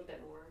pay a little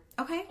bit more.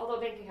 Okay. Although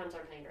bank accounts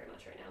aren't paying very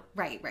much right now.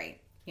 Right.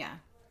 Yeah.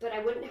 But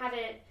I wouldn't have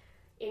it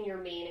in your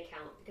main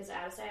account because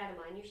out of sight, out of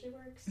mind usually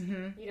works.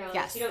 You know,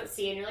 yes. You don't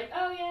see it and you're like,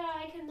 oh yeah,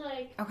 I can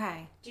like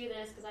do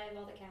this because I have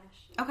all the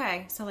cash.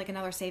 Okay, so like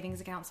another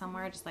savings account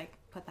somewhere, just like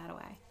put that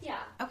away. Yeah.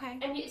 Okay.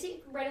 And it's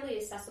readily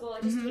accessible.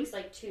 It just takes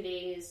like 2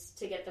 days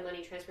to get the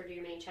money transferred to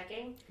your main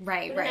checking.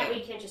 Right. But that way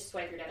you can't just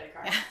swipe your debit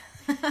card.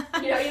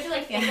 You know, you have to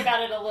like think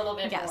about it a little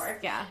bit more.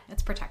 Yeah,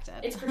 it's protected.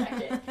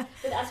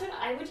 But that's what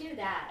I would do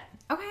that.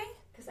 Okay.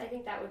 Because I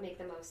think that would make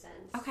the most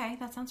sense. Okay,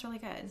 that sounds really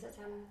good. Does that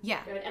sound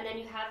good? And then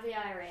you have the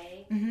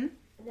IRA. And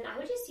then I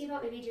would just see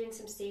about maybe doing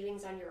some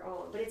savings on your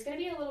own. But it's going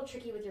to be a little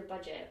tricky with your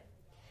budget.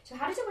 So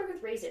how does it work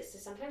with raises? So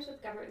sometimes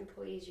with government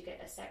employees, you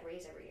get a set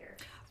raise every year.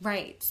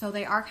 Right. So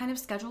they are kind of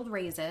scheduled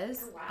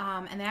raises. Oh,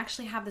 wow. And they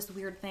actually have this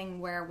weird thing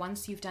where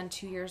once you've done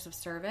 2 years of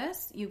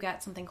service, you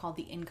get something called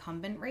the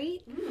incumbent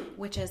rate,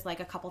 which is like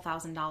a couple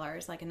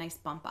 $1,000s, like a nice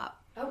bump up.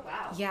 Oh,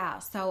 wow. Yeah.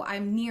 So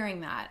I'm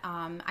nearing that.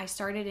 I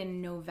started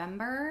in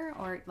November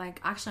or like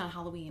actually on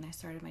Halloween, I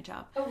started my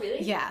job. Oh,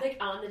 really? Yeah. Like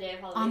on the day of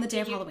Halloween? On the day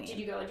of Halloween. Did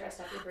you go and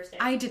dress up your first day?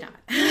 I did not.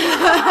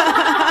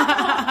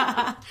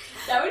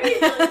 That would be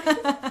really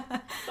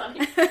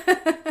funny.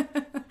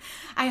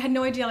 I had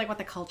no idea like what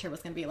the culture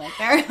was going to be like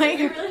there. Like,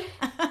 really?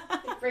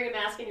 Bring a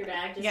mask in your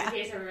bag just in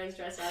case everyone's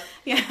dressed up.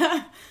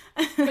 Yeah.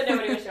 But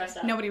nobody was dressed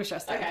up. Nobody was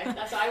dressed up. Okay,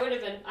 that's what I would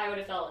have been. I would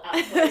have felt out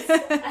of place.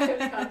 I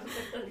would have come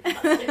with the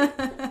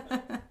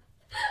costume.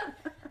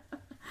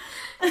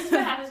 This is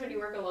what happens when you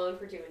work alone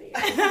for 2 years.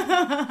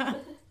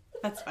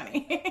 That's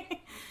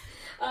funny.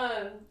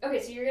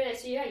 Okay, so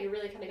you're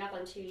really coming up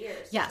on 2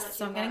 years. Yes,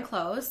 so I'm getting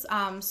close.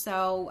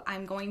 So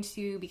I'm going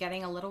to be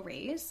getting a little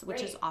raise,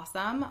 which is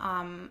awesome.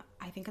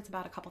 I think it's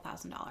about a couple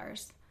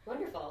 $1,000s.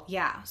 Wonderful.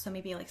 Yeah, so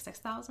maybe like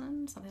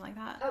 6,000, something like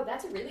that. Oh,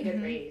 that's a really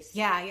good raise.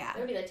 Yeah. That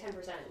would be like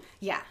 10%.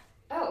 Yeah.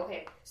 Oh,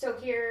 okay. So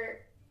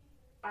here,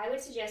 I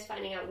would suggest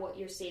finding out what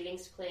your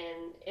savings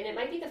plan, and it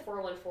might be the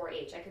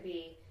 401(k)(h).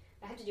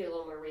 I have to do a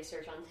little more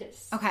research on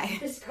this. Okay.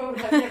 This code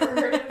I've never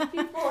heard of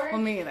before.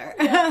 Well, me either.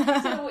 Yeah.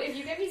 So if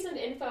you give me some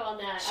info on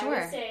that, sure.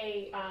 I would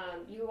say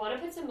you want to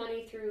put some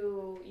money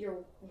through your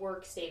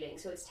work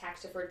savings, so it's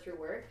tax deferred through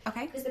work.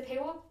 Okay. Because the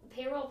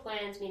payroll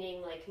plans,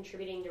 meaning like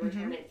contributing to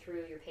retirement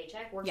through your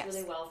paycheck, works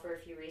really well for a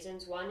few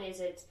reasons. One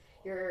is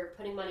you're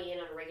putting money in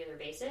on a regular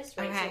basis,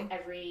 right? Okay. So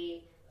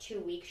every 2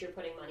 weeks you're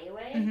putting money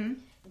away.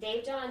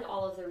 They've done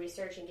all of the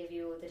research and give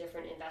you the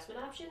different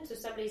investment options. So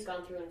somebody's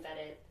gone through and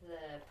vetted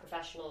the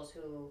professionals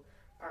who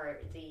are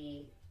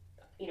the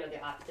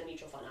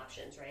mutual fund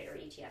options, right, or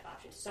ETF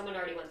options. Someone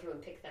already went through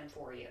and picked them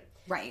for you,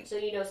 right? So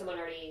someone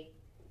already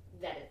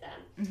vetted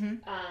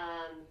them,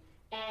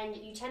 and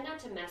you tend not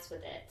to mess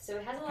with it. So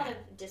it has a lot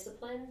of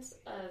disciplines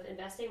of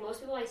investing. Most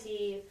people I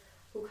see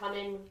who come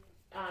in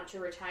to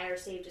retire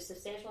saved a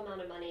substantial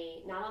amount of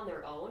money, not on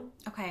their own,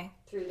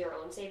 through their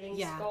own savings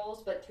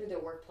goals, but through their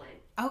work plan.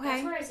 Okay,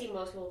 that's where I see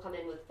most people come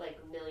in with like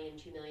 $1 million,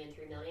 $2 million,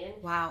 $3 million.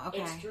 Wow.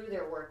 Okay, it's through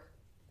their work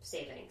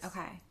savings.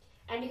 Okay,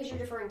 and because you're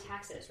deferring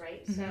taxes,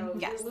 right? So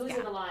we're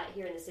losing a lot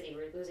here in the city.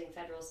 We're losing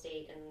federal,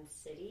 state, and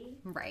city.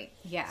 Right.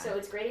 Yeah. So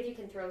it's great if you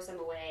can throw some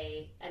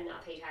away and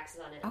not pay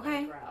taxes on it and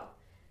let it grow.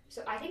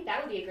 So I think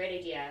that would be a great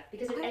idea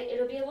because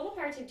it'll be a little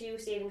hard to do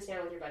savings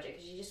now with your budget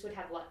because you just would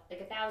have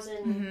like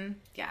 $1,000. Mm-hmm.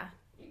 Yeah,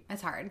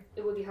 it's hard.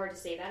 It would be hard to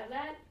save out of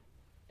that.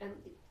 And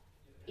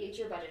it's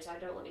your budget, so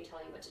don't let me tell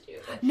you what to do.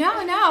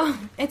 No,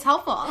 it's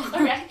helpful.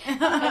 Okay.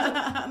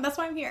 That's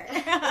why I'm here.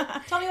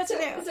 Tell me what to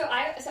do. So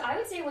I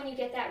would say when you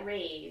get that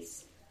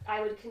raise, I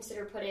would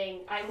consider putting.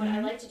 What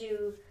I like to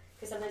do.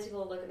 Because sometimes people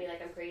will look at me like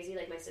I'm crazy,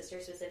 like my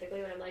sister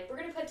specifically, when I'm like, we're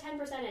going to put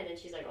 10% in. And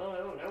she's like,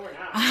 oh, no, we're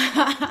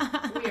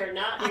not. We are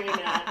not doing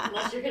that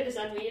unless you're going to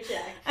send me a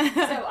check.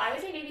 So I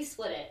would say maybe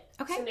split it.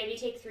 Okay. So maybe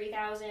take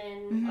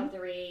 $3,000 of the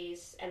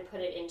raise and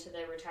put it into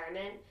the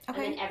retirement.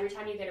 Okay. And then every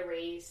time you get a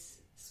raise,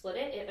 split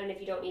it. And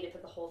if you don't need it,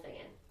 put the whole thing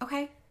in.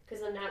 Okay.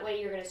 Because then that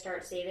way you're going to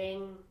start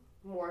saving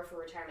more for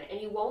retirement. And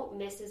you won't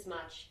miss as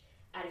much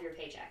out of your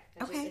paycheck.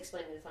 I just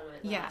explained this on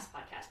my last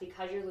podcast.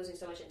 Because you're losing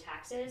so much in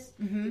taxes,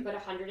 you put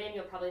 100 in,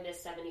 you'll probably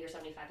miss 70 or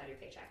 75 out of your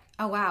paycheck.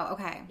 Oh, wow.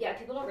 Okay. Yeah,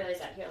 people don't realize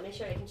that. Here, let me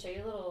show you. I can show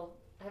you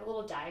I have a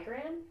little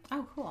diagram.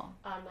 Oh, cool.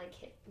 On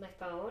my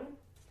phone.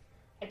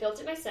 I built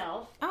it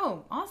myself.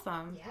 Oh,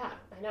 awesome. Yeah,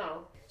 I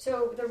know.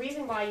 So the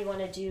reason why you want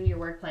to do your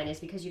work plan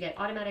is because you get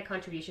automatic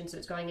contributions, so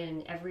it's going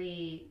in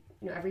every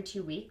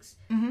 2 weeks.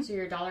 Mm-hmm. So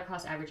you're dollar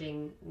cost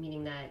averaging,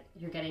 meaning that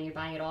you're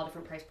buying at all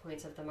different price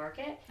points of the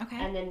market. Okay.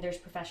 And then there's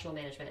professional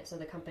management. So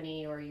the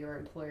company or your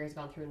employer has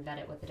gone through and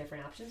vetted what the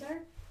different options are.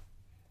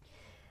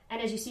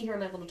 And as you see here in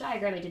my little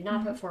diagram, I did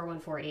not put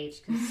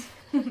 414H because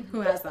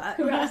who has that?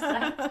 Who has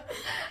that?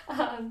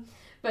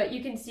 But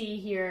you can see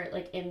here,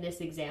 like in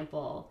this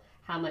example,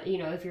 how much,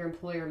 if your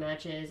employer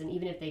matches, and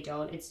even if they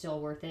don't, it's still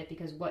worth it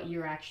because what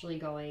you're actually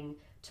going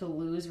to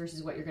lose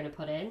versus what you're going to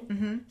put in.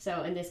 Mm-hmm.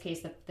 So in this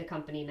case, the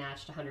company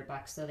matched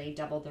 $100, so they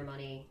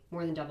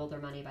more than doubled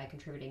their money by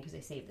contributing because they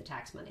saved the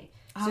tax money.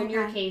 So in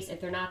your case, if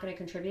they're not going to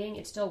contribute,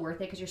 it's still worth it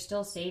because you're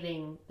still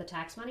saving the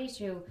tax money.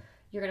 So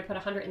you're going to put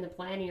 100 in the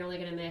plan and you're only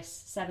going to miss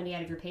 70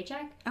 out of your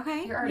paycheck.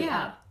 Okay. You're already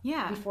up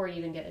before you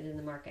even get it in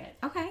the market.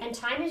 Okay. And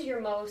time is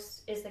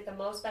like the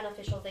most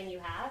beneficial thing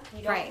you have.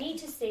 You don't need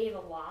to save a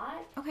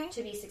lot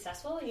to be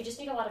successful. You just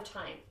need a lot of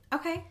time.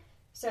 Okay.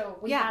 So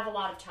we have a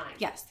lot of time.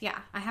 Yes,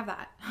 I have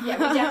that. Yeah,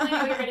 we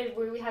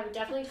definitely we have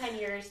definitely 10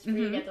 years for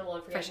you to get the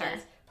loan for your business.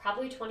 Sure.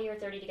 Probably 20 or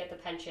 30 to get the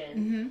pension.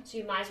 Mm-hmm. So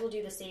you might as well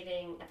do the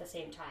saving at the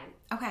same time.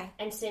 Okay.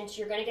 And since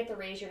you're going to get the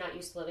raise, you're not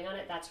used to living on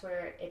it, that's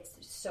where it's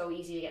so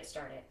easy to get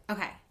started.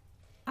 Okay.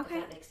 If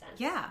that makes sense.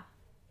 Yeah,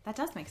 that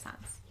does make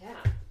sense. Yeah.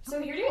 So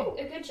you're doing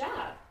a good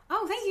job.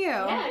 Oh, thank you.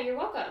 Yeah, you're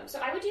welcome. So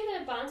I would do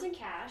the bonds and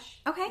cash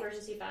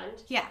emergency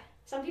fund. Yeah.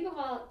 Some people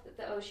call it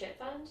the oh shit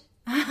fund.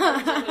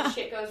 When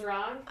shit goes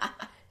wrong,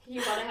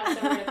 you want to have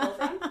somewhere to pull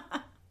from.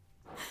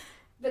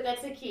 But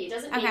that's the key. It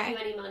doesn't make you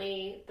any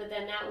money, but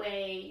then that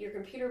way your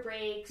computer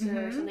breaks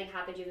or something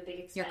happens, you have a big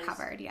expense. You're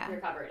covered, yeah.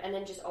 You're covered. And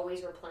then just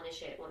always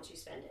replenish it once you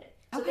spend it.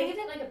 So think of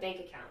it like a bank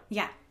account.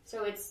 Yeah.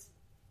 So it is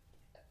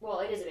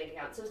a bank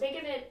account. So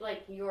think of it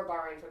like you're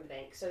borrowing from the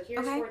bank. So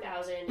here's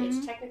 $4,000.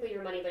 It's technically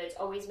your money, but it's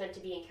always meant to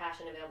be in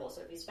cash and available.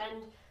 So if you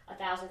spend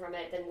 $1,000 from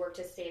it, then work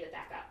to save it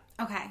back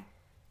up. Okay.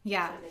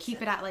 Yeah,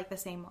 keep it at like the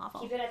same level.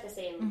 Keep it at the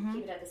same.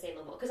 Keep it at the same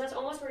level because that's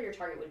almost where your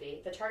target would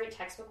be. The target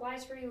textbook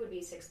wise for you would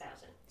be $6,000.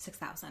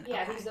 $6,000.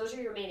 Yeah, because those are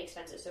your main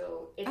expenses.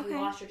 So if you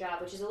lost your job,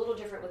 which is a little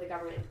different with a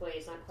government employee,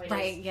 it's not quite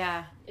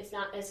it's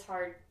not as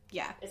hard.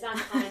 Yeah, it's not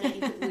common that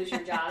you could lose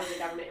your job as a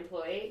government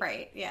employee.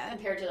 Right. Yeah.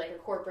 Compared to like a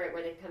corporate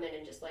where they come in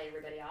and just lay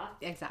everybody off.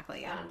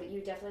 Exactly. Yeah. But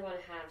you definitely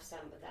want to have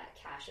some of that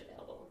cash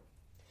available.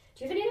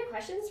 Do you have any other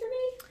questions for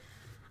me?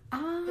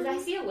 Because I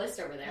see a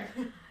list over there.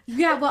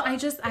 Yeah, well,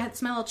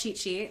 it's my little cheat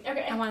sheet.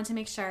 Okay. I wanted to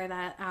make sure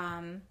that,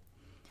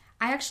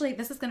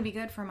 this is going to be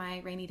good for my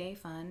rainy day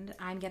fund.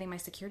 I'm getting my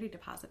security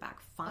deposit back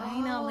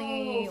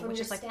finally, which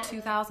is like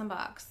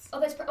 $2,000.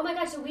 Oh my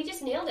gosh, so we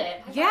just nailed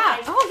it. Yeah.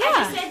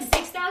 I just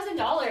said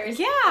 $6,000.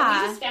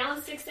 Yeah. We just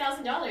found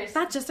 $6,000.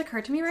 That just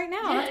occurred to me right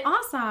now. Yeah, that's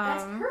awesome.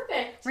 That's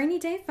perfect. Rainy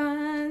day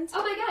fund.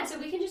 Oh my god, so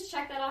we can just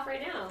check that off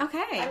right now.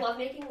 Okay. I love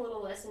making a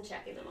little list and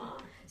checking them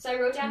off. So I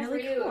wrote down for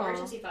you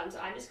emergency fund, so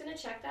I'm just going to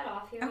check that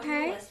off here on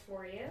the list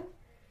for you.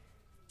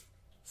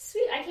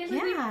 Sweet, I can't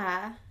believe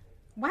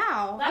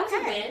Wow. That was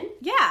a win.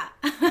 Yeah.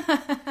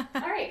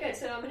 All right, good.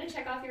 So I'm going to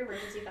check off your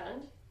emergency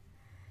fund.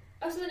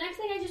 Oh, so the next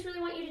thing I just really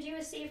want you to do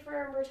is save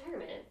for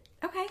retirement.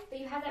 Okay. But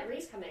you have that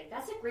raise coming.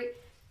 That's the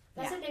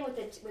thing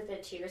with the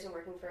tiers and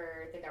working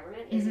for the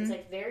government is it's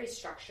like very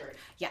structured.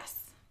 Yes.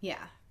 Yeah.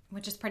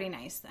 Which is pretty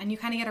nice. And you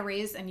kind of get a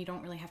raise and you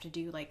don't really have to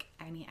do like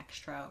any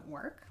extra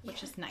work,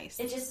 which is nice.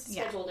 It's just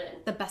scheduled in.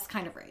 The best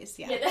kind of raise,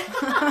 The ones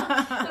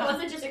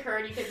that just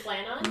occurred you could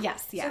plan on?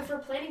 Yes, yeah. So for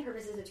planning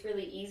purposes, it's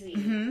really easy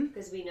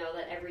because we know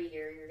that every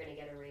year you're going to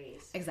get a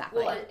raise.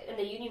 Exactly. Well, and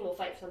the union will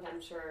fight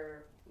sometimes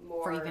for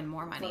more. For even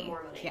more money. For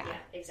more money, yeah.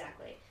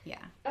 Exactly. Yeah.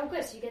 Oh,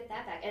 good. So you get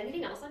that back.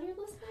 Anything else on your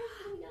list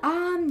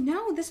there?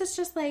 No. This is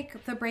just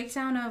like the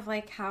breakdown of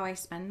like how I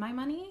spend my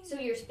money. So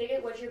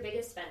what's your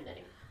biggest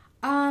spending?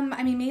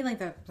 Mainly like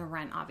the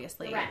rent,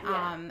 obviously. The rent,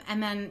 yeah.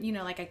 And then,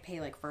 like I pay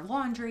like for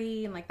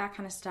laundry and like that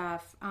kind of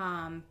stuff.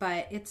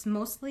 But it's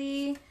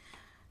mostly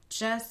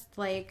Just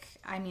like,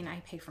 I mean, I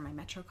pay for my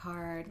Metro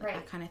card, like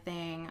that kind of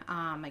thing.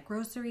 Like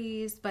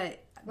groceries,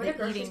 but what do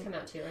groceries come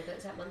out to?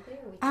 Is that monthly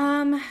or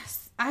weekly?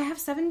 I have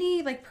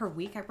 $70 like per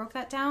week. I broke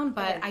that down,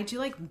 but I do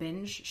like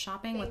binge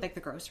shopping with like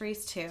the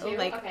groceries too.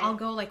 Like I'll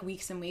go like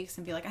weeks and weeks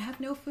and be like, I have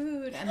no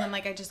food, and then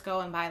like I just go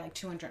and buy like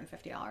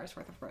 $250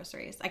 worth of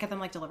groceries. I get them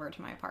like delivered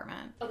to my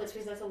apartment. Oh, that's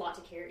because that's a lot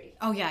to carry.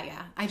 Oh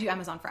yeah. I do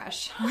Amazon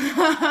Fresh.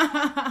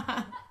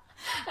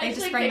 I just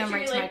like, bring them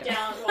right to my door.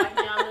 Walking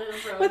down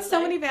the road with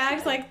so many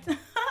bags, like.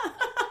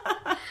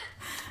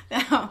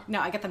 No,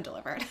 I get them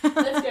delivered.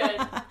 That's good.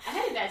 I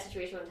had a bad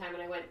situation one time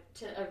when I went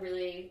to a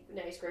really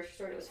nice grocery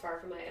store and it was far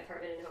from my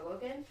apartment in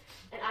Hoboken.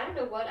 And I don't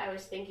know what I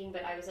was thinking,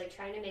 but I was like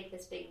trying to make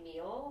this big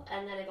meal,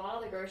 and then I bought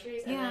all the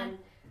groceries, and then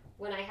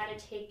when I had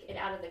to take it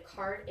out of the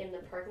cart in the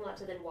parking lot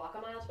to then walk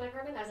a mile to my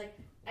apartment, I was like,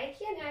 I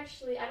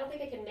don't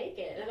think I can make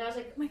it. And I was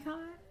like, oh my God.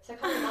 So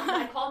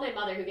I called my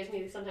mother, who gives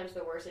me sometimes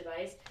the worst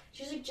advice.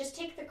 She was like, just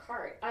take the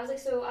cart. I was like,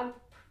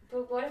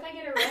 but what if I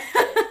get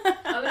arrested?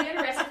 I'm going to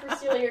get arrested for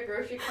stealing your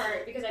grocery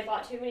cart because I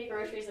bought too many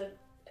groceries that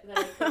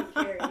I couldn't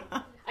carry.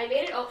 I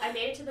made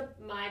it to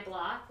my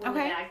block when the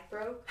bag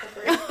broke. The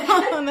first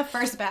bag. When the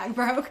first bag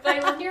broke. But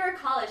I live near a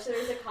college, so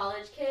there's a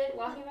college kid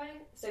walking by.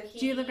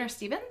 Do you live near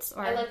Stevens?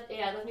 Or? I live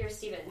near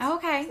Stevens. Oh,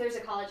 okay. So there's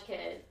a college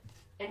kid,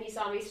 and he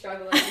saw me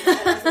struggling,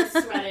 and I was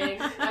like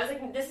sweating. And I was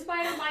like, this is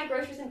why I don't buy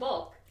groceries in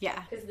bulk.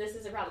 Yeah. Because this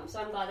is a problem.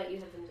 So I'm glad that you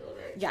have them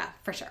delivered. Yeah,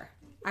 for sure.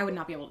 I would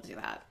not be able to do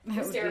that.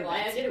 It's terrible.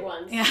 I did it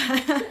once.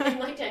 Yeah. In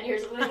like 10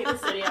 years of living in the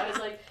city, I was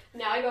like,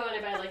 now I go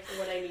and I buy like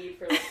what I need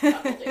for like a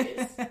couple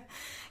days.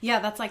 Yeah,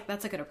 that's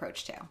a good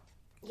approach too.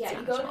 Yeah,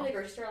 you go to the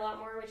grocery store a lot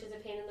more, which is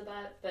a pain in the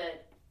butt,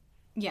 but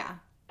yeah,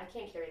 I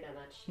can't carry that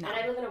much. No. And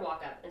I live in a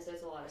walk up, and so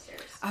it's a lot of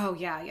stairs. Oh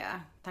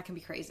yeah, that can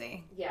be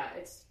crazy. Yeah,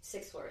 it's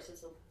 6 floors.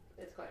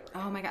 It's quite a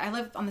work. Oh my God, I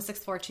live on the 6th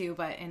floor too,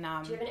 but in Do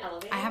you have an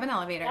elevator? I have an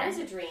elevator. That is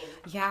a dream.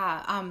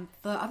 Yeah.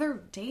 The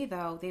other day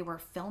though, they were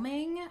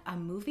filming a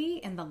movie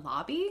in the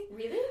lobby.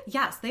 Really?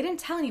 Yes, they didn't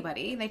tell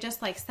anybody. They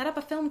just like set up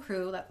a film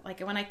crew. That like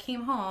when I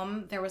came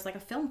home, there was like a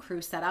film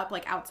crew set up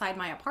like outside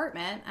my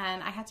apartment,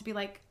 and I had to be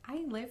like, I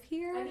live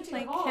here. I need to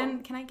like, go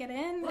home. can I get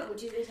in? What,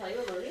 did they tell you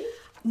a movie?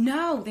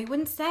 No, they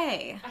wouldn't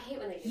say. I hate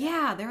when they do Yeah,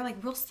 that. they were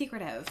like real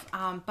secretive.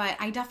 But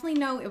I definitely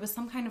know it was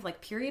some kind of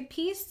like period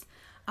piece.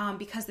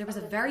 Because there was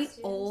a very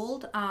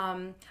old,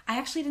 I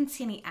actually didn't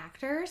see any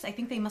actors. I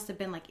think they must have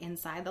been like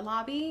inside the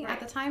lobby at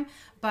the time,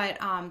 but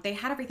they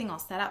had everything all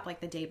set up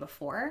like the day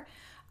before.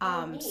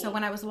 So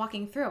when I was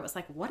walking through, I was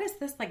like, what is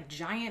this like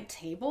giant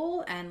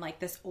table and like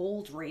this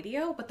old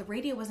radio? But the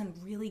radio was in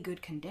really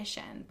good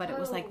condition, but it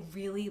was like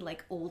really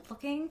like old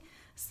looking.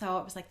 So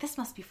it was like, this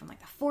must be from like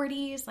the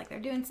 40s, like they're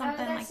doing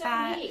something like so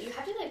that. Neat. You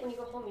have to like when you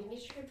go home, you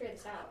need to try to figure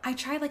this out. I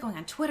tried like going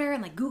on Twitter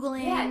and like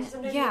Googling. Yeah,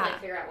 sometimes you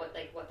like figure out what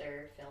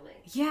they're filming.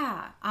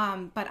 Yeah,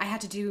 but I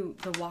had to do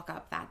the walk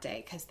up that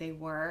day because they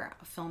were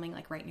filming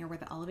like right near where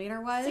the elevator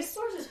was. 6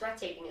 floors is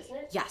breathtaking, isn't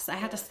it? Yes, I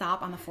had to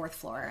stop on the 4th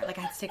floor. Like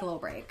I had to take a little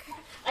break.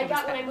 When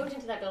I moved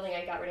into that building,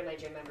 I got rid of my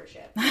gym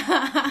membership.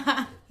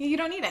 You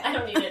don't need it. I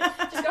don't need it.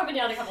 Just go up and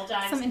down a couple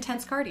times. Some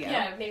intense cardio.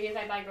 Yeah, maybe if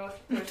I buy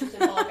groceries in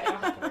bulk, I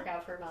don't have to work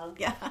out for a month.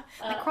 Yeah,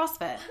 like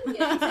CrossFit.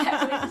 Yeah,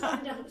 exactly. Just up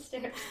and down the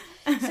stairs.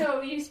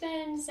 So you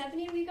spend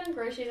 $70 a week on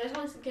groceries. I just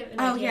want to give an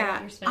idea of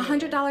what you're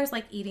spending. $100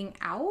 like eating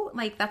out.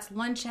 Like that's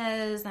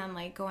lunches and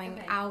like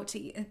going out to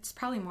eat. It's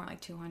probably more like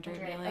 $200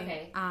 really.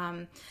 Okay.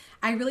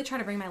 I really try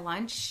to bring my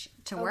lunch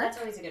to work. That's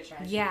always a good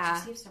strategy. Yeah.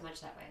 You save so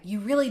much that way. You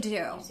really do.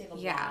 You save a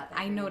lot.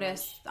 I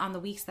notice on the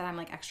weeks that I'm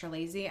like extra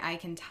lazy, I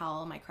can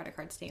tell my credit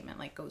card statement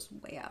like goes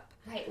way up.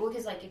 Right. Well,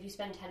 because like if you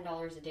spend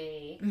 $10 a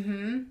day,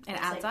 it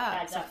adds up.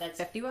 Adds up. That's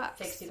 $50.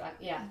 $60.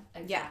 Yeah.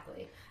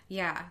 Exactly.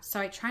 Yeah.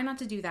 So I try not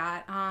to do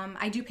that.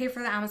 I do pay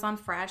for the Amazon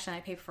Fresh and I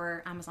pay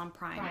for Amazon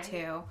Prime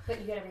too. But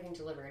you get everything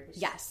delivered.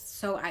 Yes.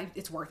 So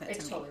it's worth it.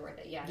 It's to me. totally worth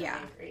it. Yeah. Yeah.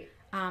 I agree.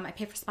 I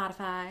pay for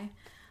Spotify.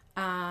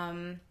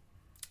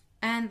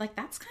 And like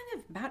that's kind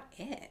of about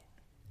it.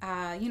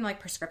 Like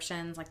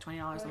prescriptions, like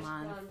 $20 a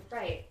month.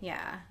 Right.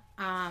 Yeah.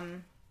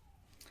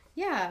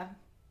 Yeah.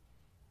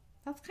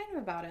 That's kind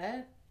of about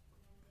it.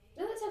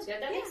 No, that sounds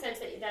good. That makes sense.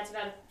 That's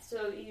about.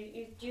 So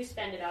you do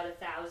spend about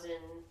 $1,000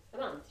 a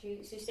month. So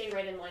you stay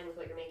right in line with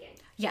what you're making.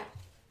 Yeah.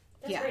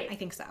 That's great. I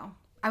think so.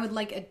 I would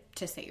like it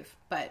to save,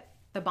 but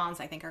the bonds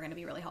I think are going to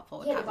be really helpful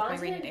with the my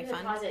rainy day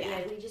fund.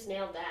 Yeah, we just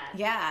nailed that.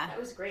 Yeah, that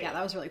was great. Yeah,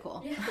 that was really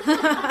cool. You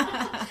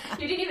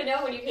didn't even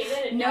know when you came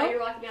in, and now you're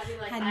walking out being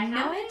like, I have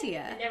no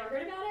idea. I never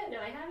heard about it. No,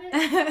 I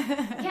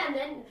haven't. Yeah, and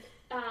then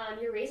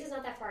your raise is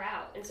not that far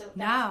out, and so so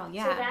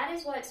that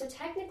is what. So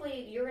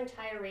technically, your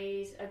entire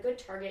raise, a good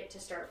target to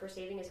start for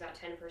saving is about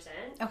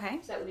 10%. Okay.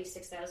 So that would be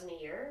 $6,000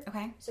 a year.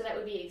 Okay. So that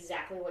would be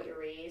exactly what your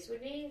raise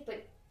would be,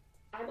 but.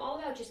 I'm all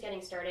about just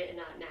getting started and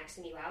not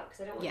maxing you out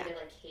because I don't want you to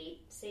like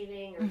hate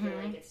saving or feel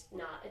like it's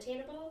not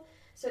attainable.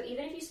 So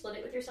even if you split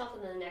it with yourself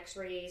and then the next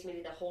raise,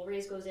 maybe the whole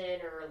raise goes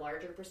in or a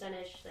larger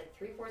percentage, like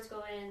 3/4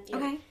 go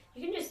in.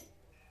 You can just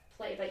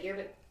play it by ear,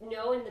 but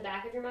know in the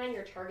back of your mind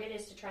your target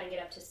is to try and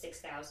get up to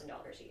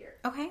 $6,000 a year.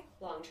 Okay.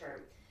 Long term.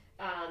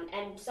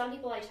 And some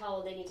people I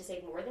tell they need to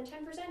save more than 10%,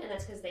 and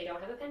that's because they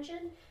don't have a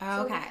pension.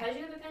 Oh, okay. So because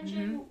you have a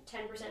pension,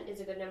 10% is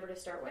a good number to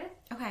start with.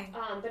 Okay.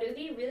 But it would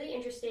be really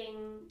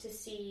interesting to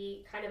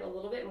see kind of a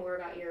little bit more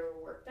about your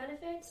work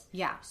benefits.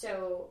 Yeah.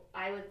 So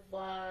I would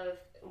love,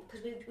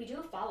 because we do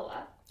a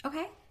follow-up.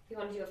 Okay. If you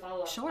want to do a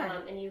follow-up. Sure.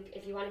 And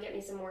if you want to get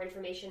me some more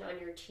information on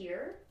your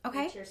tier.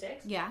 Okay. Tier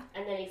 6. Yeah.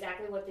 And then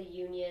exactly what the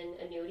union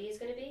annuity is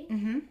going to be.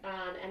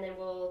 And then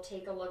we'll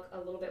take a look a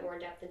little bit more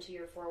in depth into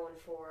your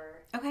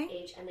 401(k)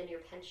 age and then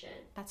your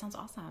pension. That sounds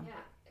awesome. Yeah.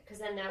 Because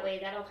then that way,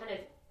 that'll kind of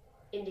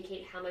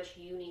indicate how much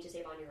you need to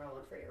save on your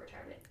own for your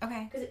retirement.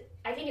 Okay. Because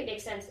I think it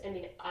makes sense. I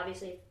mean,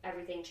 obviously,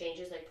 everything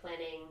changes. Like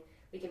planning,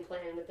 we can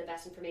plan with the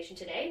best information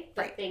today,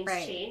 but things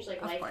change.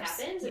 Like life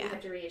happens, and we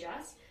have to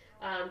readjust.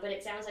 But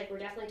it sounds like we're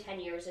definitely 10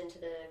 years into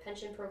the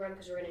pension program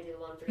because we're going to do the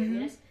loan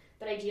forgiveness.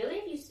 But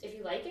ideally, if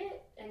you like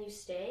it and you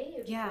stay, it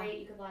would be great.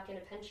 You could lock in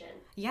a pension.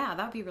 Yeah,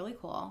 that would be really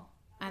cool.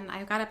 And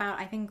I've got about,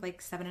 I think,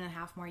 like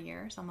 7.5 more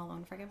years on the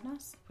loan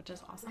forgiveness, which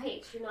is awesome.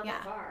 Right, you're not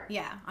that far.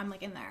 Yeah, I'm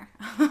like in there.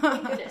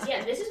 Thank goodness.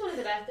 Yeah, this is one of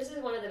the best. This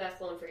is one of the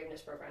best loan forgiveness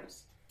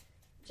programs,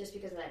 just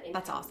because of that income.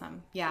 That's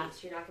awesome. Yeah,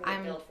 you're not going to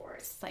get billed for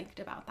it. Psyched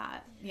about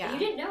that. Yeah, you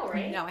didn't know,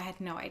 right? No, I had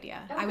no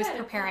idea. I was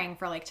preparing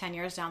for like 10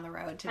 years doan the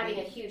road to having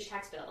a huge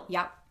tax bill.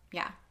 Yep.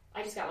 Yeah.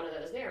 I just got one of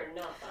those. They are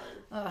not fun.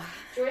 Ugh.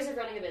 Joys of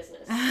running a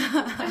business.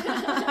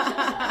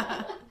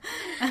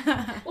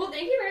 Well,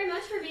 thank you very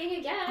much for being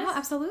a guest. Oh,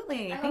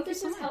 absolutely. I hope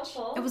this was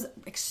helpful. It was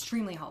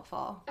extremely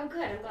helpful. Oh,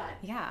 good. I'm glad.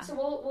 Yeah. So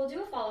we'll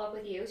do a follow-up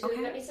with you. So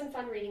you got me some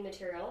fun reading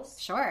materials.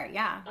 Sure,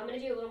 yeah. I'm going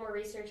to do a little more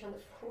research on the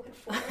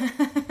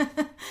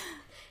 414.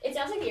 It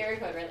sounds like the area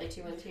code, right? Like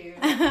 212.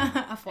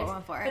 A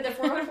 414. But the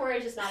 414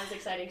 is just not as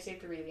exciting because you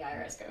have to read the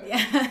IRS code.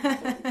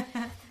 Yeah.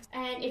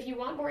 And if you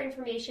want more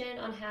information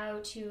on how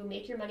to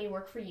make your money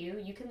work for you,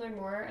 you can learn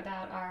more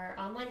about our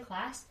online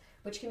class,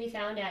 which can be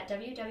found at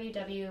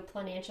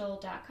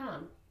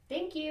www.planancial.com.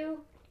 Thank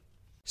you.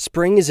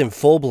 Spring is in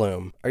full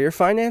bloom. Are your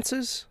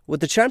finances? With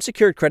the Chime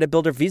Secured Credit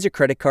Builder Visa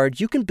Credit Card,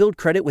 you can build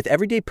credit with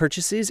everyday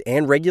purchases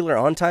and regular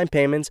on-time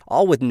payments,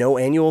 all with no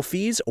annual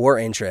fees or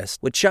interest.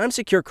 With Chime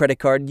Secured Credit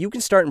Card, you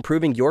can start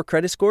improving your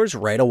credit scores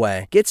right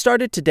away. Get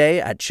started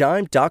today at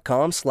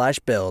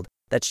chime.com/build.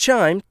 That's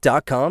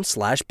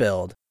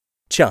chime.com/build.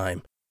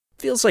 Chime.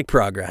 Feels like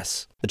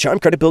progress. The Chime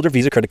Credit Builder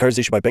Visa Credit Card is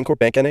issued by Bancorp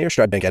Bank N.A. or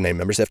Stride Bank N.A.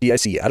 Members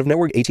FDIC.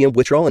 Out-of-network ATM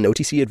withdrawal and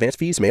OTC advance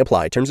fees may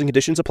apply. Terms and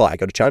conditions apply.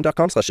 Go to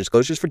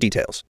chime.com/disclosures for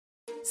details.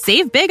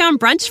 Save big on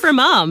brunch for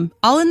mom,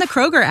 all in the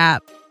Kroger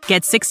app.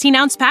 Get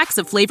 16-ounce packs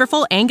of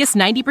flavorful Angus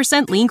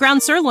 90% lean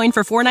ground sirloin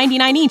for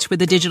 $4.99 each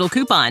with a digital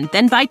coupon.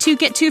 Then buy 2,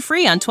 get 2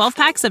 free on 12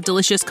 packs of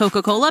delicious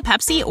Coca-Cola,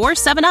 Pepsi, or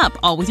 7-Up,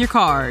 all with your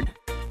card.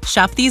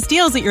 Shop these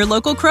deals at your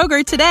local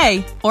Kroger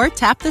today, or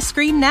tap the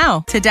screen now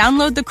to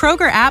download the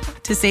Kroger app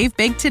to save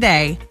big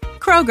today.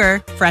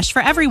 Kroger, fresh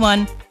for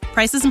everyone.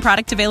 Prices and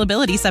product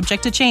availability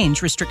subject to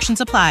change.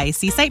 Restrictions apply.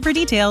 See site for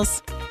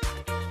details.